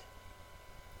had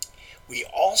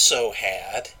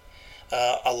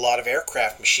a lot of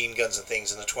aircraft machine guns and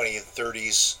things in the 20s and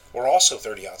 30s were also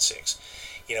 30-06.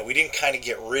 We didn't kind of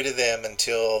get rid of them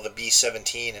until the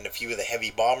B-17 and a few of the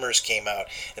heavy bombers came out,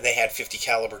 and they had 50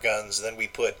 caliber guns. And then we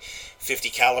put 50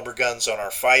 caliber guns on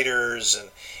our fighters, and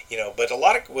but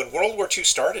when World War II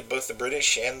started, both the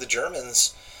British and the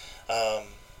Germans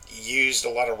used a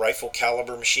lot of rifle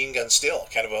caliber machine guns still,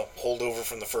 kind of a holdover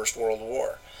from the First World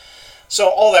War.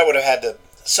 So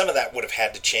some of that would have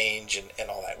had to change and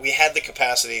all that. We had the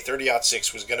capacity.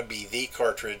 30-06 was going to be the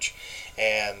cartridge,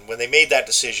 and when they made that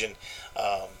decision,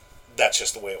 that's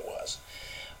just the way it was.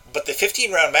 But the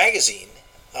 15-round magazine,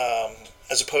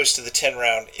 as opposed to the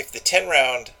 10-round, if the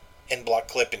 10-round end block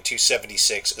clip in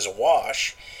 276 is a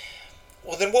wash,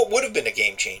 Well, then what would have been a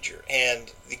game changer?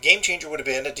 And the game changer would have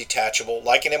been a detachable,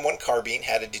 like an M1 carbine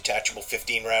had a detachable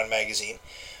 15 round magazine.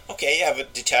 Okay, you have a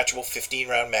detachable 15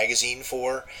 round magazine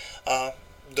for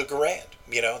the Garand.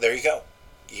 There you go.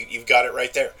 You've got it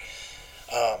right there.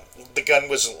 The gun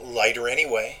was lighter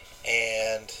anyway,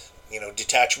 and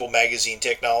detachable magazine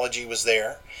technology was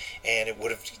there, and it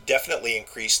would have definitely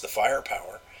increased the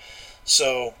firepower.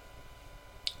 So,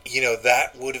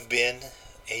 that would have been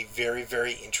a very,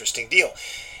 very interesting deal.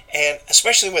 And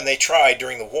especially when they tried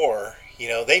during the war,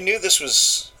 they knew this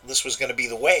was going to be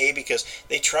the way, because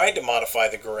they tried to modify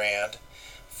the Garand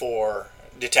for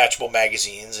detachable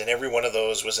magazines, and every one of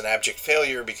those was an abject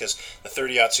failure because the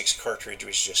 30-06 cartridge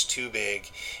was just too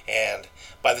big. And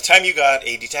by the time you got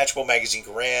a detachable magazine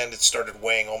Garand, it started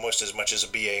weighing almost as much as a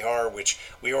BAR, which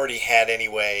we already had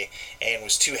anyway, and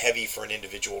was too heavy for an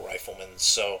individual rifleman.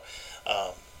 So,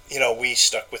 we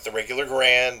stuck with the regular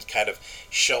Garand, kind of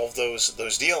shelved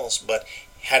those deals. But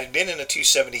had it been in a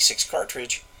 276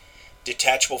 cartridge,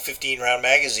 detachable 15 round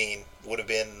magazine would have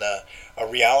been a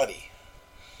reality.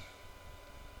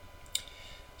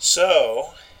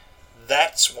 So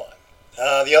that's one.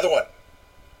 The other one,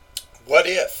 what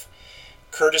if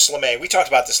Curtis LeMay, we talked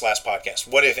about this last podcast,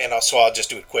 what if, and so I'll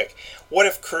just do it quick, what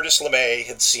if Curtis LeMay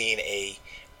had seen a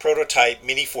prototype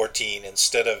Mini 14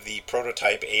 instead of the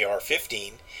prototype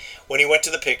AR-15 when he went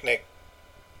to the picnic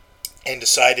and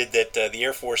decided that the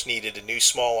Air Force needed a new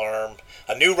small arm,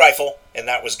 a new rifle, and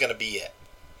that was going to be it?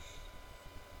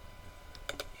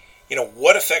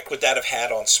 What effect would that have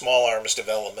had on small arms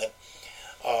development?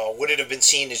 Would it have been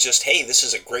seen as just, hey, this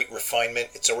is a great refinement,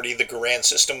 it's already the Garand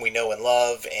system we know and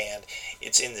love, and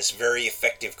it's in this very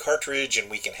effective cartridge, and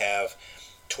we can have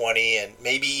 20 and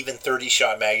maybe even 30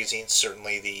 shot magazines?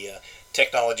 Certainly the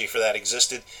technology for that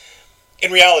existed.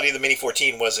 In reality, the Mini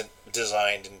 14 wasn't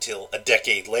designed until a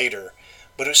decade later,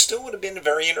 but it still would have been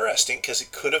very interesting, because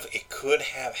it could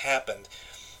have happened.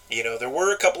 There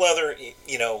were a couple other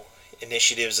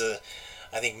initiatives.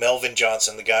 I think Melvin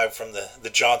Johnson, the guy from the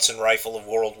Johnson rifle of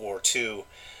World War II,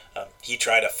 he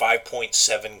tried a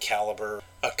 5.7 caliber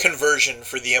conversion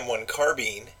for the M1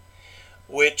 carbine,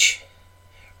 which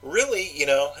really,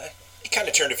 it kind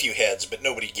of turned a few heads, but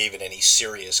nobody gave it any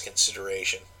serious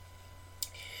consideration.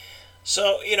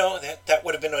 So, that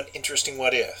would have been an interesting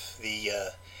what if.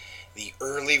 The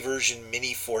early version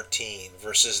Mini 14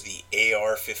 versus the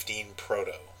AR-15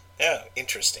 Proto. Yeah,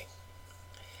 interesting.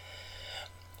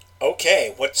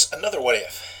 Okay, what's another what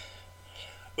if?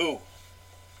 Ooh.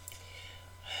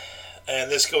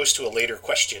 And this goes to a later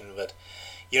question, but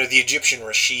the Egyptian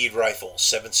Rashid rifle,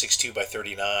 7.62 by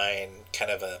 39,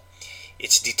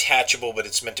 it's detachable, but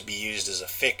it's meant to be used as a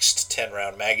fixed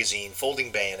 10-round magazine,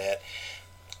 folding bayonet.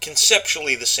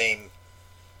 Conceptually the same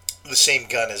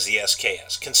gun as the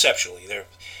SKS. Conceptually, their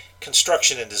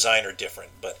construction and design are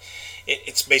different, but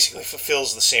it's basically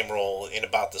fulfills the same role in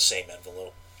about the same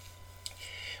envelope.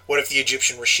 What if the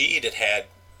Egyptian Rashid had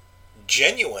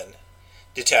genuine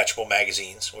detachable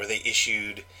magazines, where they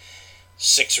issued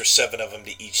 6 or 7 of them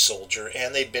to each soldier,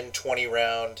 and they'd been 20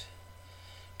 round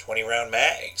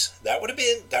mags? That would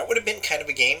have been kind of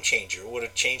a game changer. It would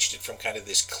have changed it from kind of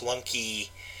this clunky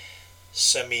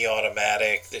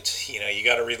semi-automatic that you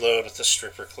got to reload with the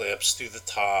stripper clips through the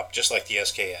top, just like the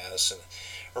SKS, and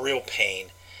a real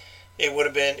pain. It would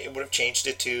have changed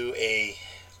it to a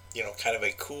kind of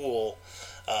a cool,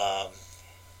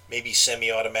 maybe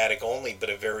semi-automatic only, but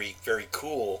a very, very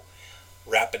cool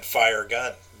rapid fire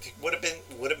gun. It would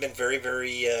have been very,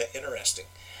 very interesting.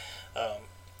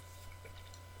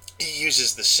 It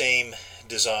uses the same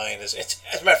design as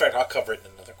a matter of fact, I'll cover it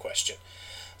in another question.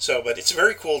 So, but it's a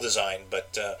very cool design.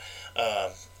 But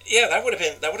yeah, that would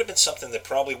have been something that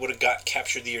probably would have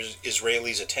captured the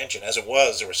Israelis' attention. As it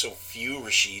was, there were so few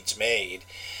Rashids made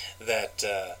that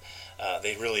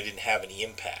they really didn't have any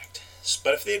impact.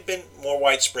 But if they had been more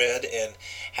widespread and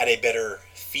had a better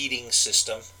feeding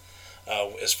system,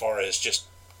 as far as just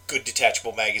good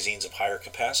detachable magazines of higher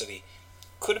capacity,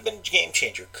 could have been a game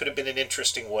changer. Could have been an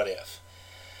interesting what if.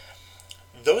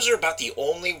 Those are about the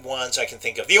only ones I can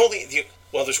think of.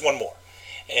 Well, there's one more,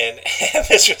 and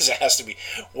this has to be: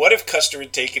 what if Custer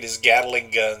had taken his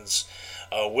Gatling guns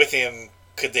with him?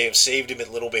 Could they have saved him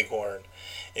at Little Bighorn?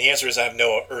 And the answer is I have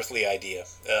no earthly idea.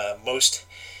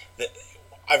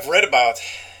 I've read about,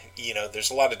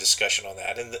 there's a lot of discussion on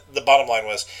that, and the bottom line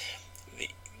was the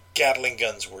Gatling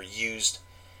guns were used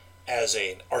as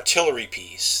an artillery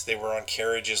piece. They were on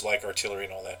carriages like artillery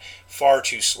and all that, far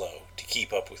too slow to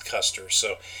keep up with Custer.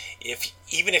 So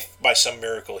even if by some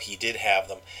miracle he did have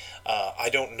them, I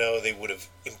don't know they would have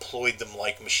employed them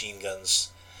like machine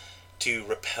guns to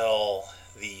repel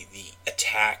the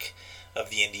attack of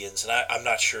the Indians, and I'm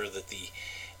not sure that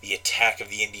the attack of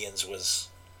the Indians was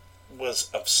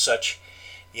of such,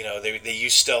 they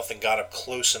used stealth and got up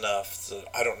close enough. So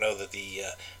I don't know that the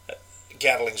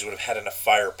Gatlings would have had enough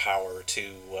firepower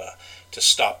to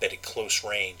stop it at close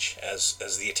range, as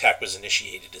the attack was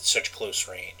initiated at such close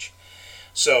range.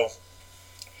 So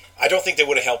I don't think they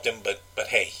would have helped him, but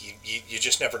hey, you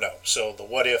just never know. So the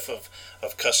what if of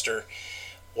Custer,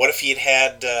 what if he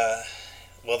had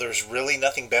well, there was really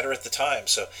nothing better at the time.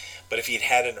 So, but if he'd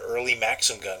had an early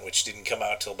Maxim gun, which didn't come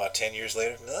out till about 10 years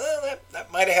later,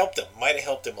 that might have helped him. Might have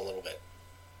helped him a little bit.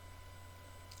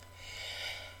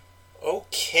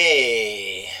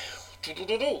 Okay.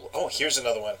 Oh, here's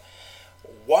another one.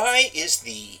 Why is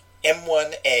the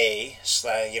M1A,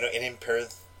 and in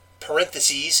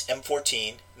parentheses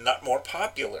M14, not more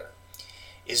popular?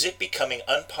 Is it becoming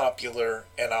unpopular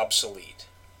and obsolete?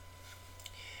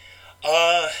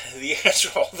 The answer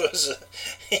to all those,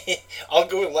 I'll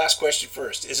go with the last question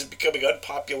first. Is it becoming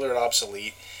unpopular and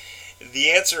obsolete? The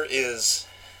answer is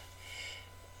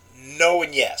no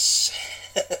and yes.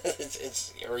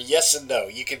 Or yes and no.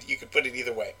 You could put it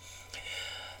either way.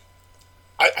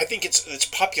 I think its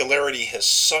popularity has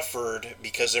suffered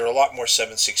because there are a lot more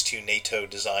 7.62 NATO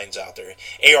designs out there.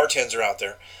 AR-10s are out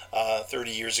there.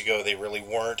 30 years ago, they really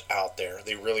weren't out there.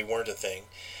 They really weren't a thing.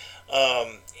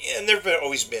 And there have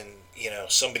always been,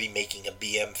 somebody making a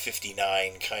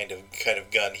BM-59 kind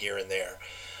of gun here and there.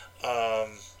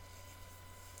 And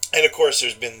of course,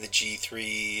 there's been the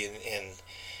G3 and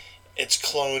its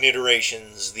clone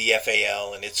iterations, the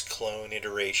FAL and its clone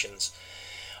iterations.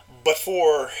 But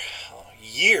for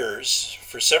years,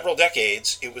 for several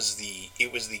decades, it was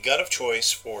the gun of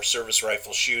choice for service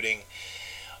rifle shooting.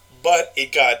 But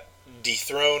it got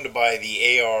dethroned by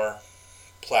the AR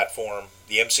platform,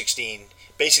 the M16,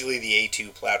 basically the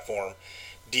A2 platform,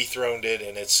 dethroned it,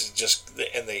 and it's just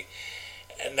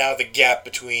and now the gap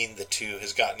between the two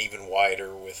has gotten even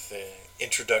wider with the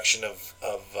introduction of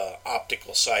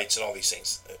optical sights and all these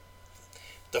things.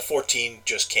 The 14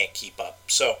 just can't keep up.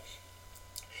 So,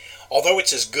 although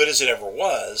it's as good as it ever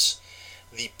was,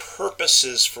 the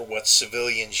purposes for what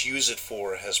civilians use it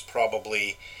for has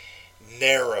probably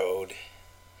narrowed,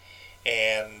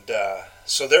 and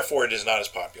so therefore it is not as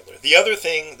popular. The other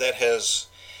thing that has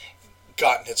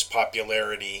gotten its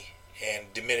popularity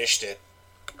and diminished it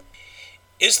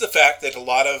is the fact that a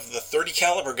lot of the 30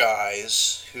 caliber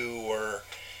guys who were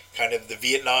kind of the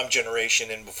Vietnam generation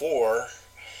and before,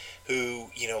 who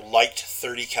liked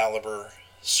 30 caliber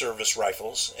service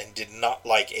rifles and did not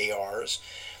like ARs,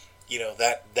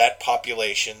 that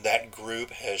population, that group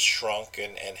has shrunk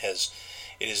and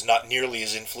it is not nearly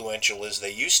as influential as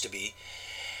they used to be.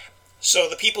 So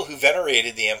the people who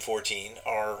venerated the M14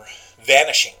 are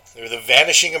vanishing. They're the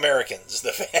vanishing Americans,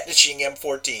 the vanishing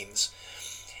M14s.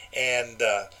 And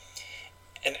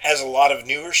as a lot of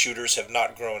newer shooters have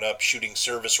not grown up shooting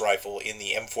service rifle in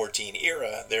the M14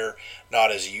 era, they're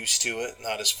not as used to it,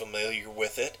 not as familiar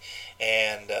with it,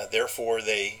 and therefore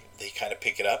they kind of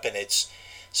pick it up. And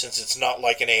since it's not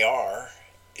like an AR,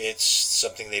 it's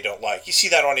something they don't like. You see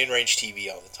that on in-range TV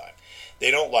all the time. They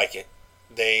don't like it.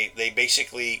 They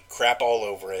basically crap all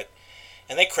over it,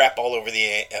 and they crap all over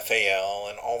the FAL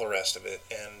and all the rest of it.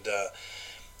 And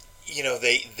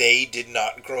they did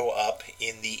not grow up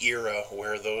in the era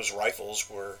where those rifles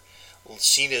were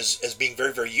seen as being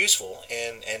very, very useful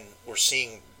and were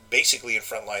seen basically in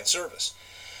frontline service.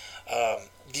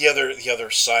 The other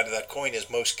side of that coin is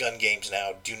most gun games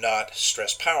now do not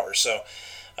stress power. So,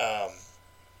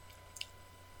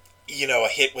 a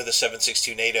hit with a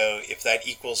 7.62 NATO, if that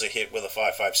equals a hit with a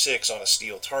 5.56 on a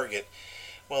steel target,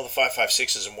 well, the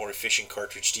 5.56 is a more efficient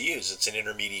cartridge to use. It's an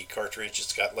intermediate cartridge.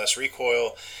 It's got less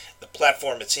recoil. The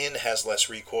platform it's in has less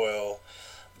recoil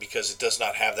because it does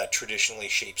not have that traditionally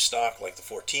shaped stock like the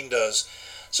 14 does.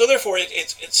 So therefore,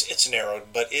 it's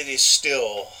narrowed, but it is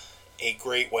still a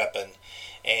great weapon.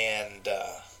 And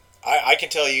I can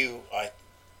tell you,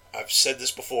 I've said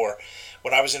this before,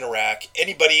 when I was in Iraq,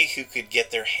 anybody who could get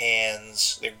their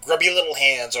grubby little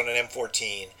hands on an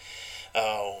M14,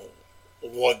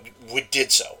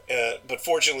 did so. But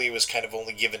fortunately, it was kind of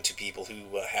only given to people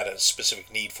who had a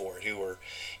specific need for it, who were,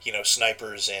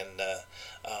 snipers and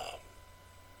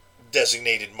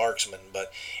designated marksmen.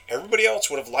 But everybody else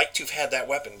would have liked to have had that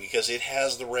weapon because it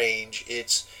has the range.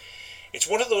 It's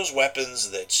one of those weapons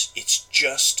that's it's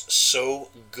just so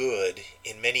good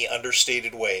in many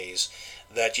understated ways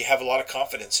that you have a lot of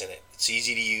confidence in it. It's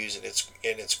easy to use and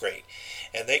it's great.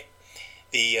 And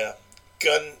the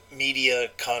gun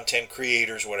media content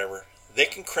creators, whatever, they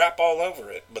can crap all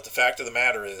over it. But the fact of the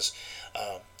matter is,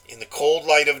 in the cold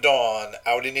light of dawn,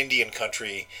 out in Indian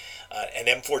country, An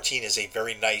M14 is a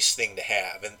very nice thing to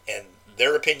have, and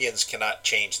their opinions cannot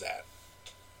change that.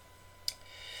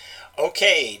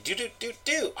 Okay,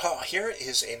 do. Oh, here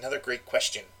is another great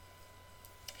question.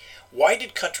 Why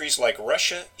did countries like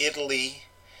Russia, Italy,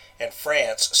 and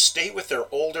France stay with their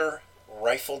older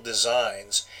rifle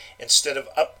designs instead of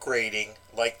upgrading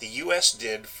like the US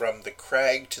did from the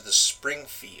Krag to the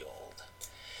Springfield?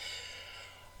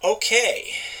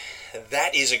 Okay,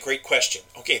 that is a great question.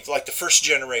 Okay, like the first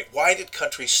generation, why did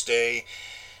countries stay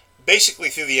basically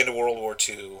through the end of World War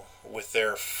II with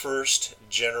their first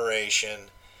generation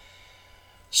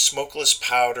smokeless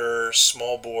powder,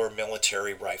 small bore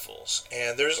military rifles?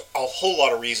 And there's a whole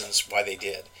lot of reasons why they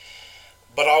did.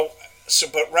 But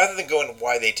rather than go into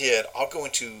why they did, I'll go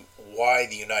into why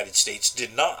the United States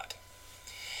did not.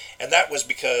 And that was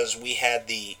because we had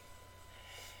the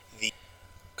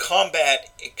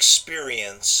combat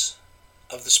experience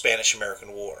of the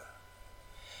Spanish-American War.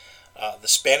 The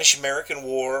Spanish-American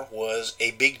War was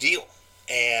a big deal,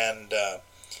 and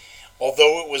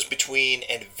although it was between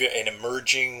an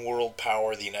emerging world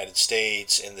power, the United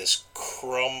States, and this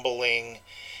crumbling,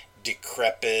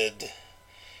 decrepit,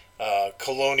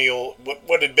 colonial,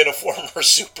 what had been a former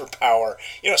superpower.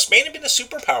 Spain had been a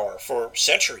superpower for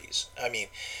centuries. I mean,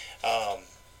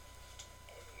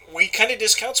 we kind of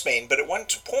discount Spain, but at one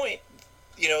point,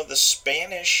 the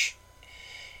Spanish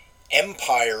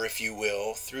empire, if you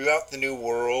will, throughout the New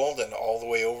World and all the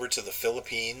way over to the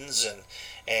Philippines and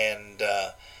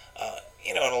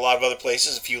in a lot of other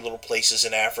places, a few little places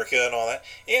in Africa and all that.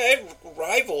 Yeah, it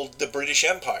rivaled the British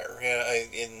Empire.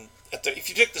 If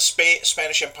you took the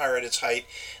Spanish Empire at its height,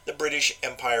 the British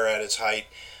Empire at its height,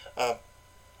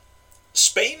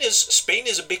 Spain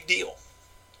is a big deal.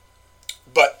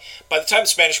 But by the time the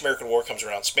Spanish-American War comes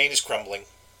around, Spain is crumbling.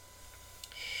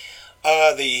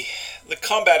 The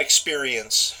combat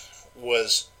experience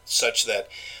was such that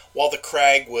while the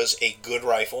Krag was a good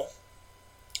rifle,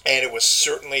 and it was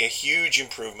certainly a huge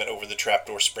improvement over the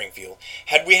Trapdoor Springfield,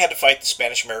 had we had to fight the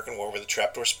Spanish-American War with the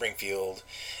Trapdoor Springfield,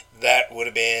 that would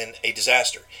have been a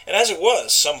disaster. And as it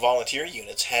was, some volunteer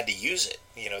units had to use it.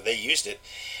 They used it.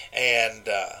 And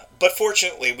but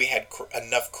fortunately, we had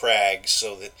enough Krags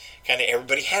so that kind of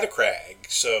everybody had a Krag.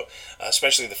 So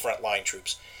especially the frontline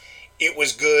troops, it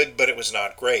was good, but it was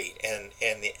not great. And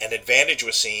an advantage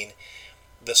was seen.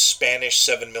 The Spanish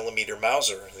 7mm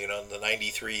Mauser, the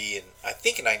 93 and I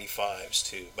think 95s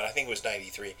too, but I think it was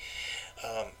 93.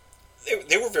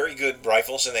 They were very good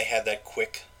rifles, and they had that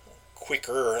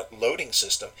quicker loading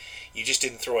system. You just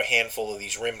didn't throw a handful of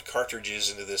these rimmed cartridges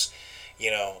into this,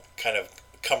 kind of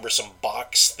cumbersome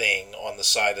box thing on the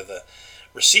side of the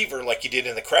receiver like you did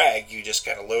in the Krag. You just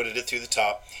kind of loaded it through the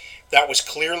top. That was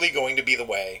clearly going to be the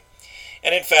way.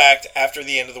 And in fact, after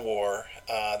the end of the war,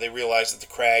 they realized that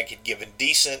the Krag had given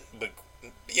decent, but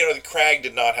the Krag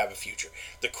did not have a future.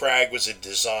 The Krag was a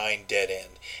design dead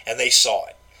end, and they saw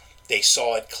it. They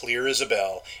saw it clear as a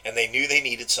bell, and they knew they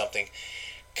needed something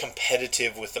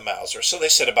competitive with the Mauser, so they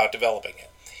set about developing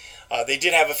it. They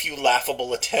did have a few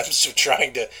laughable attempts of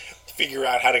trying to figure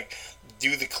out how to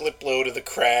do the clip load of the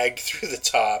Krag through the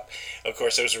top. Of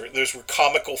course, those were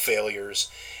comical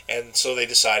failures, and so they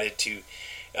decided to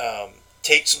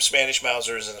take some Spanish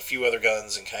Mausers and a few other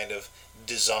guns and kind of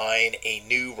design a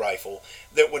new rifle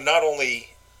that would not only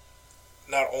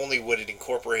would it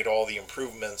incorporate all the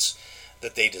improvements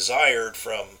that they desired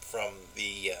from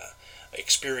the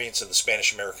experience of the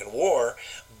Spanish-American War,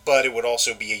 but it would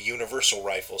also be a universal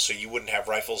rifle, so you wouldn't have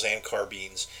rifles and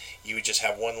carbines. You would just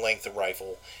have one length of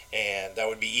rifle, and that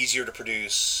would be easier to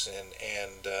produce,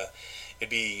 and it'd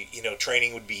be,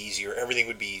 training would be easier, everything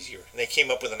would be easier. And they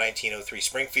came up with a 1903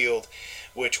 Springfield,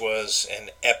 which was an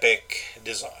epic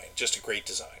design, just a great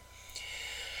design.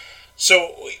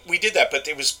 So we did that, but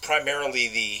it was primarily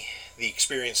the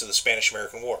experience of the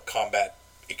Spanish-American War, combat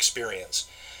experience.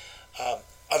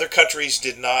 Other countries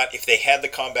did not. If they had the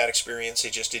combat experience, they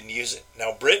just didn't use it.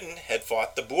 Now, Britain had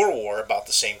fought the Boer War about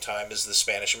the same time as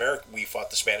we fought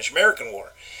the Spanish-American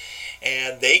War.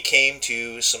 And they came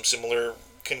to some similar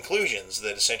conclusions,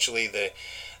 that essentially the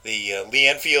Lee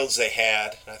Enfields they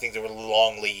had, I think they were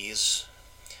long Lees,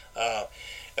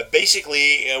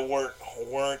 basically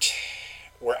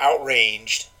were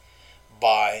outranged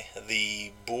by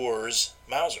the Boers'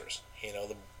 Mausers.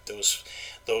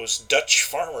 Those Dutch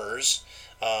farmers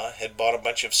had bought a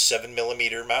bunch of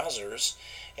 7mm Mausers,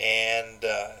 and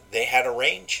they had a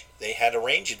range. They had a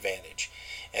range advantage,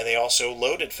 and they also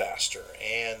loaded faster,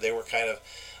 and they were kind of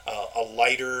a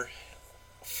lighter,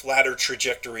 flatter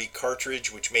trajectory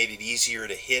cartridge, which made it easier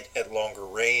to hit at longer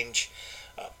range.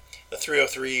 The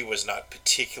 .303 was not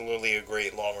particularly a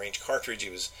great long-range cartridge.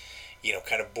 It was,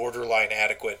 kind of borderline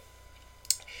adequate.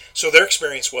 So their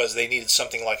experience was they needed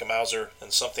something like a Mauser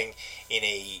and something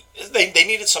they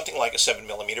needed something like a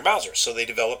 7mm Mauser. So they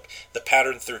developed the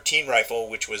Pattern 13 rifle,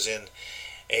 which was in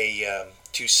a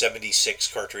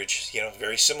 276 cartridge,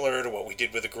 very similar to what we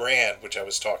did with the Garand, which I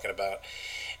was talking about.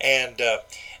 And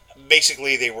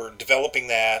basically they were developing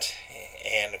that.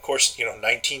 And of course,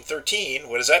 1913,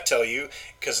 what does that tell you?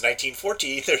 Because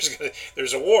 1914,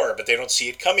 there's a war, but they don't see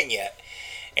it coming yet.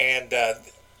 And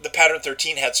the Pattern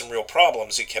 13 had some real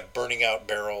problems. It kept burning out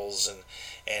barrels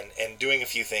and doing a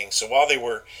few things. So while they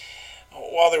were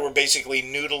basically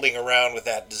noodling around with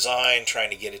that design, trying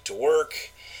to get it to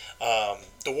work,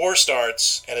 the war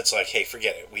starts, and it's like, hey,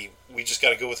 forget it. We just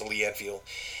got to go with the Lee-Enfield.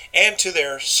 And to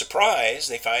their surprise,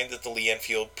 they find that the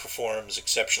Lee-Enfield performs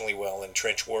exceptionally well in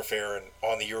trench warfare and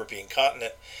on the European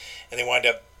continent. And they wind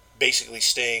up basically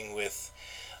staying with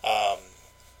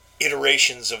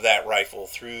iterations of that rifle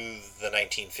through the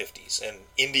 1950s. And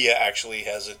India actually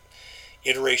has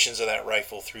iterations of that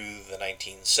rifle through the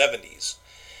 1970s.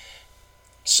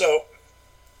 So,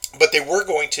 but they were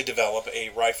going to develop a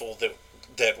rifle that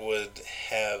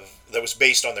was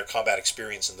based on their combat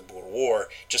experience in the Boer War.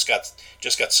 Just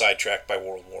got sidetracked by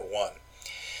World War I.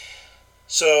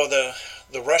 So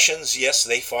the Russians, yes,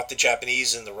 they fought the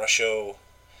Japanese in the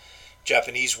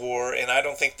Russo-Japanese War, and I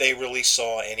don't think they really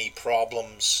saw any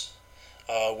problems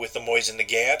with the Mosin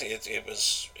Nagant. It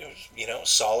was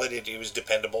solid. It was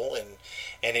dependable,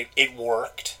 and it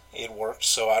worked. It worked.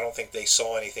 So I don't think they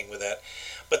saw anything with that.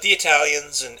 But the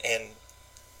Italians and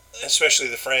especially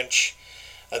the French,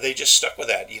 they just stuck with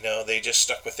that. They just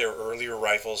stuck with their earlier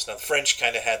rifles. Now the French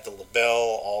kind of had the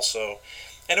Lebel also,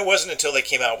 and it wasn't until they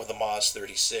came out with the Mas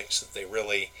 36 that they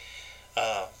really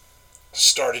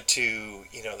started to,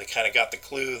 they kind of got the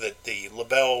clue that the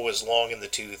Lebel was long in the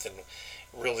tooth, and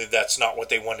really that's not what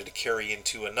they wanted to carry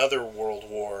into another world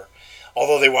war,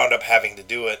 although they wound up having to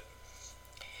do it.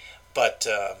 But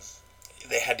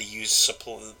they had to use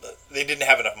they didn't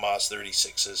have enough Mas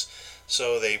 36s,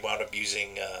 so they wound up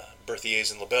using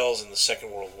Berthiers and Lebels in the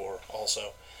Second World War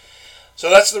also. So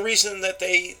that's the reason that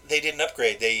they didn't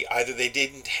upgrade. Either they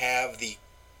didn't have the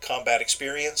combat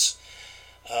experience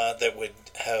that would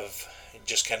have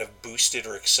just kind of boosted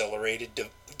or accelerated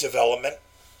development.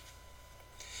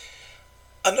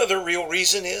 Another real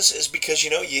reason is because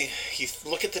you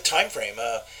look at the time frame.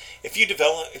 If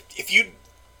you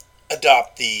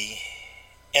adopt the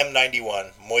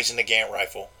M91 Mosin Nagant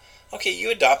rifle, okay,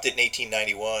 you adopt it in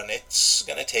 1891. It's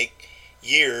going to take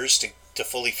years to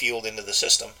fully field into the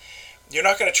system. You're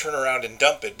not going to turn around and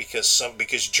dump it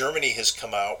because Germany has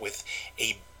come out with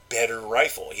a better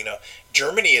rifle.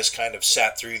 Germany has kind of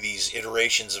sat through these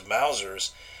iterations of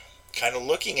Mausers, kind of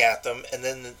looking at them, and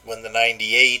then when the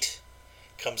 98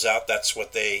 comes out, that's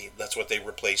what they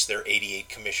replaced their 88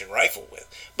 commission rifle with.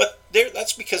 But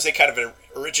that's because they kind of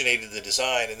originated the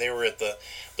design, and they were at the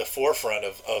forefront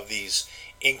of these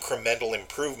incremental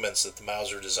improvements that the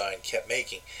Mauser design kept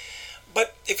making.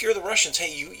 But if you're the Russians,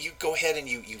 hey, you go ahead and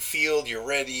you field,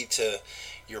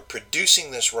 you're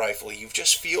producing this rifle, you've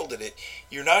just fielded it.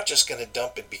 You're not just going to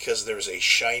dump it because there's a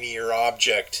shinier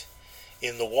object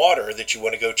in the water that you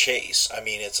want to go chase. I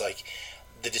mean, it's like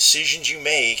the decisions you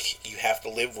make, you have to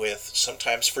live with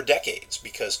sometimes for decades,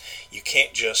 because they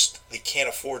can't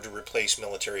afford to replace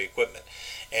military equipment.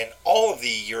 And all of the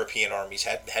European armies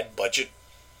had budget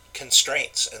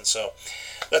constraints, and so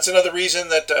that's another reason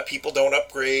that people don't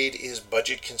upgrade. Is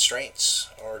budget constraints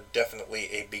are definitely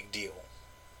a big deal.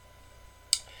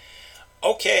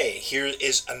 Okay, here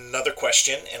is another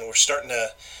question, and we're starting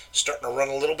to run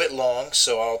a little bit long,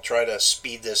 so I'll try to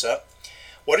speed this up.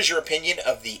 What is your opinion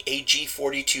of the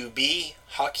AG-42B,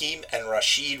 Hakim, and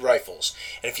Rashid rifles?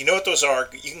 And if you know what those are,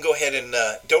 you can go ahead and,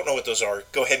 don't know what those are,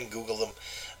 go ahead and Google them.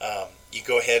 You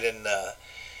go ahead and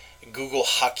Google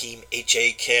Hakim,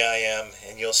 Hakim,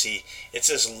 and you'll see it's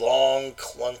this long,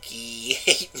 clunky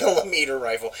 8mm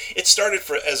rifle. It started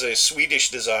as a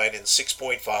Swedish design in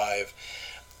 6.5.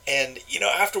 And,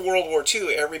 after World War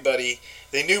II,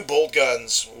 they knew bolt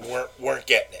guns weren't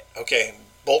getting it. Okay,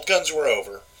 bolt guns were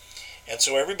over. And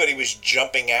so everybody was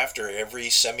jumping after every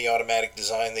semi-automatic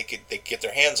design they could get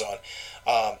their hands on.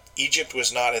 Egypt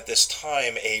was not at this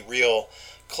time a real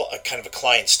kind of a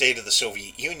client state of the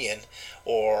Soviet Union,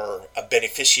 or a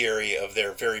beneficiary of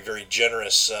their very, very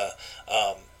generous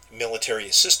military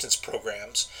assistance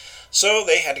programs. So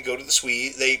they had to go to the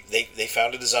Swedes. They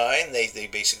found a design. They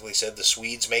basically said, the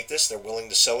Swedes make this. They're willing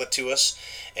to sell it to us,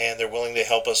 and they're willing to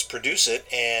help us produce it.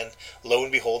 And lo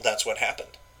and behold, that's what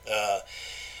happened.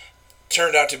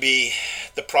 Turned out to be,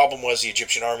 the problem was the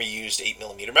Egyptian army used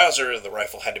 8mm Mauser. The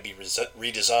rifle had to be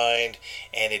redesigned,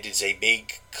 and it is a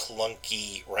big,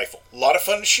 clunky rifle. A lot of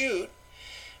fun to shoot,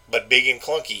 but big and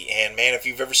clunky. And man, if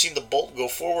you've ever seen the bolt go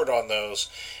forward on those,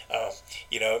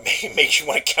 it makes you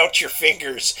want to count your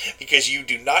fingers, because you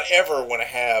do not ever want to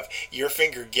have your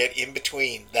finger get in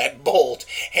between that bolt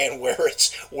and where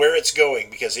it's going,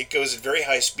 because it goes at very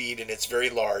high speed and it's very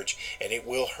large and it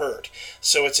will hurt.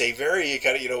 So it's a very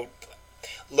kind of,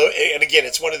 and again,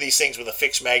 it's one of these things with a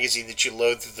fixed magazine that you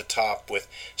load through the top with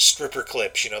stripper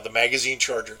clips, the magazine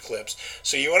charger clips.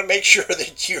 So you want to make sure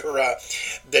that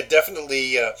that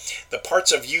definitely the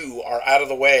parts of you are out of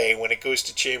the way when it goes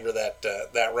to chamber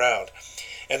that round.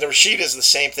 And the Rashid is the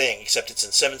same thing, except it's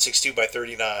in 7.62 by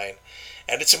 39,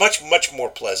 and it's a much, much more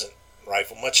pleasant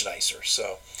rifle, much nicer.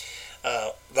 So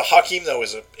the Hakim, though,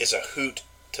 is a hoot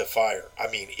to fire. I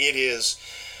mean, it is.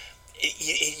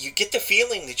 You get the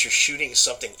feeling that you're shooting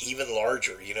something even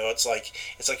larger. It's like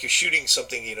you're shooting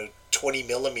something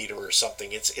 20mm or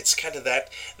something. It's kind of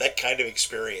that kind of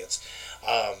experience.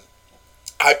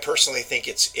 I personally think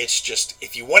it's just,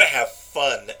 if you want to have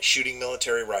fun shooting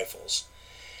military rifles,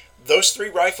 those three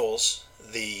rifles,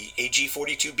 the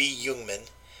AG-42B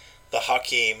Jungmann, the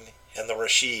Hakim, and the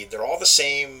Rashid, they're all the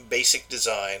same basic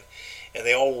design, and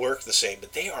they all work the same,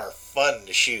 but they are fun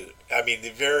to shoot. I mean,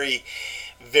 they're very,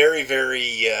 very,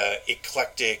 very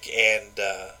eclectic, and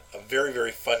a very,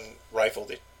 very fun rifle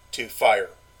to fire.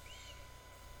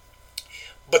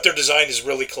 But their design is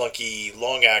really clunky,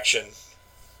 long action,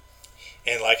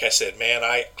 and like I said, man,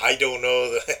 I don't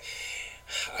know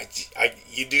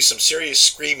you do some serious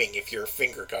screaming if your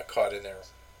finger got caught in there.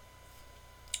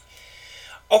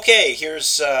 Okay,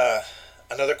 here's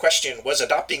another question. Was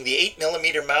adopting the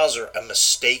 8mm Mauser a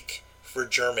mistake for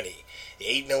Germany? The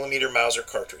 8mm Mauser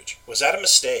cartridge. Was that a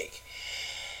mistake?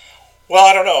 Well,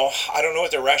 I don't know. I don't know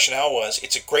what their rationale was.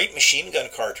 It's a great machine gun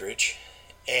cartridge,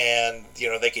 and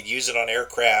they could use it on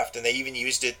aircraft, and they even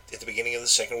used it at the beginning of the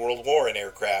Second World War in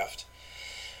aircraft.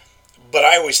 But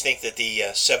I always think that the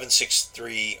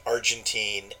 7.63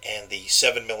 Argentine and the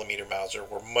 7mm Mauser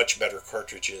were much better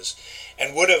cartridges,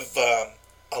 and would have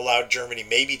allowed Germany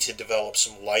maybe to develop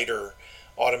some lighter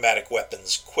automatic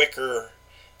weapons quicker,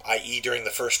 i.e. during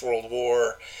the First World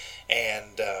War,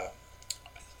 and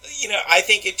I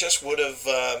think it just would have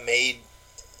made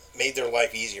their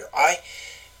life easier.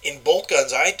 In bolt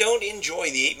guns, I don't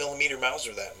enjoy the 8mm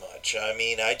Mauser that much. I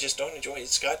mean, I just don't enjoy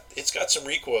it. It's got some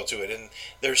recoil to it, and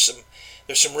there's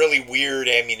some really weird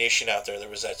ammunition out there. There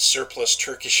was that surplus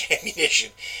Turkish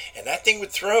ammunition, and that thing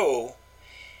would throw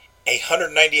a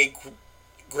 198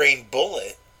 grain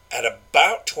bullet at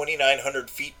about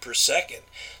 2,900 feet per second.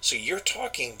 So you're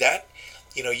talking that,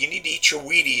 you need to eat your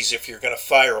Wheaties if you're going to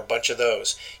fire a bunch of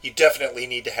those. You definitely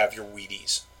need to have your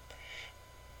Wheaties.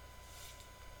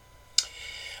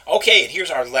 Okay, and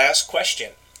here's our last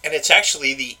question. And it's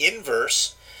actually the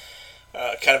inverse,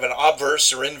 kind of an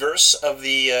obverse or inverse of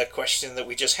the question that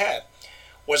we just had.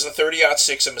 Was the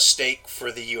 30-06 a mistake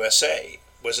for the USA?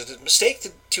 Was it a mistake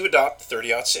to adopt the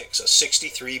 30-06, a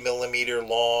 63mm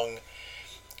long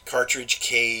cartridge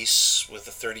case with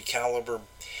a 30 caliber,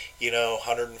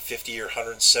 150 or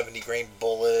 170 grain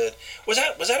bullet? Was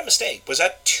that a mistake? Was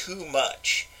that too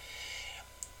much?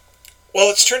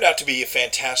 Well, it's turned out to be a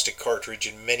fantastic cartridge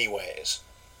in many ways.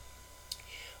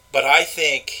 But I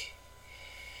think,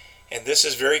 and this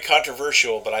is very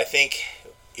controversial, but I think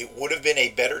it would have been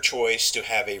a better choice to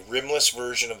have a rimless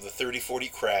version of the 3040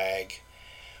 Krag,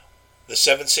 the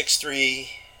 7.63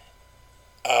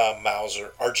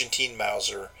 Mauser, Argentine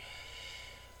Mauser,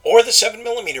 or the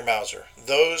 7mm Mauser.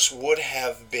 Those would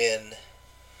have been,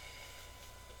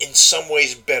 in some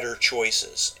ways, better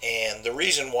choices. And the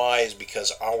reason why is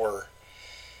because our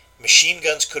machine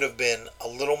guns could have been a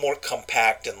little more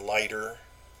compact and lighter.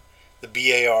 The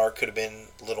BAR could have been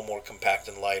a little more compact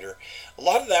and lighter. A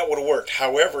lot of that would have worked.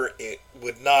 However, it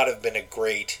would not have been it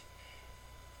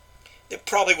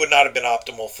probably would not have been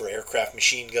optimal for aircraft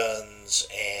machine guns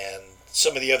and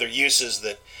some of the other uses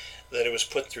that it was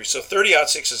put through. So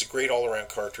 30-06 is a great all-around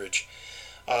cartridge.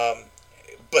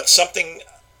 But something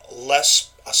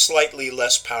slightly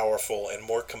less powerful and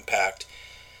more compact,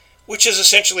 which is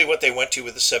essentially what they went to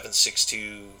with the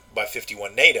 7.62 by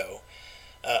 51 NATO.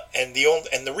 And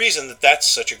the reason that that's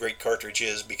such a great cartridge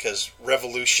is because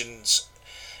revolutions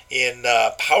in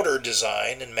powder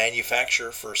design and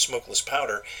manufacture for smokeless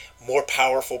powder, more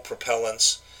powerful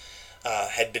propellants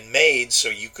had been made, so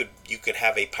you could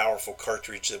have a powerful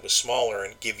cartridge that was smaller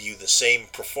and give you the same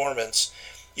performance.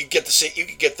 You could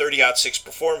get 30-06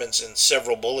 performance in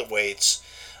several bullet weights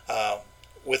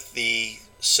with the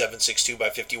 7.62 by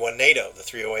 51 NATO, the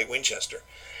 308 Winchester.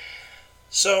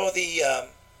 So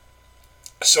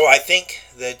so I think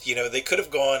that they could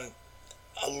have gone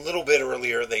a little bit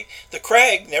earlier. The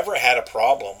Krag never had a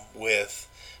problem with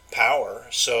power,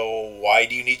 so why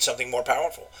do you need something more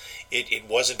powerful? It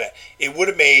wasn't bad. It would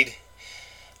have made.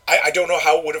 I don't know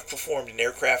how it would have performed in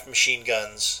aircraft machine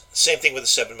guns. Same thing with the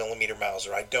 7mm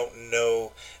Mauser. I don't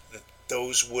know that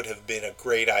those would have been a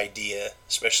great idea,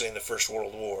 especially in the First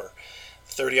World War.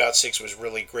 30-06 was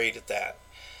really great at that.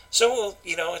 So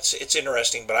it's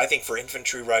interesting, but I think for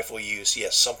infantry rifle use,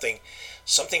 yes, something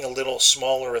a little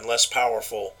smaller and less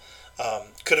powerful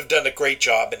could have done a great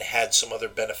job and had some other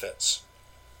benefits.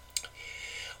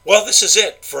 Well, this is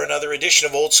it for another edition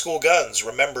of Old School Guns.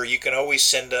 Remember, you can always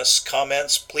send us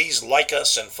comments. Please like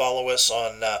us and follow us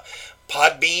on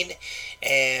Podbean.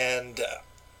 And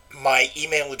my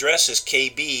email address is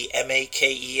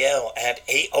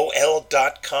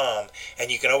kbmakel@aol.com.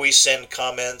 And you can always send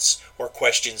comments or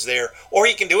questions there. Or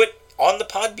you can do it on the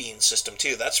Podbean system,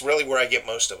 too. That's really where I get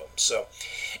most of them. So,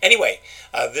 anyway,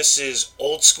 this is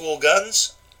Old School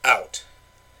Guns, out.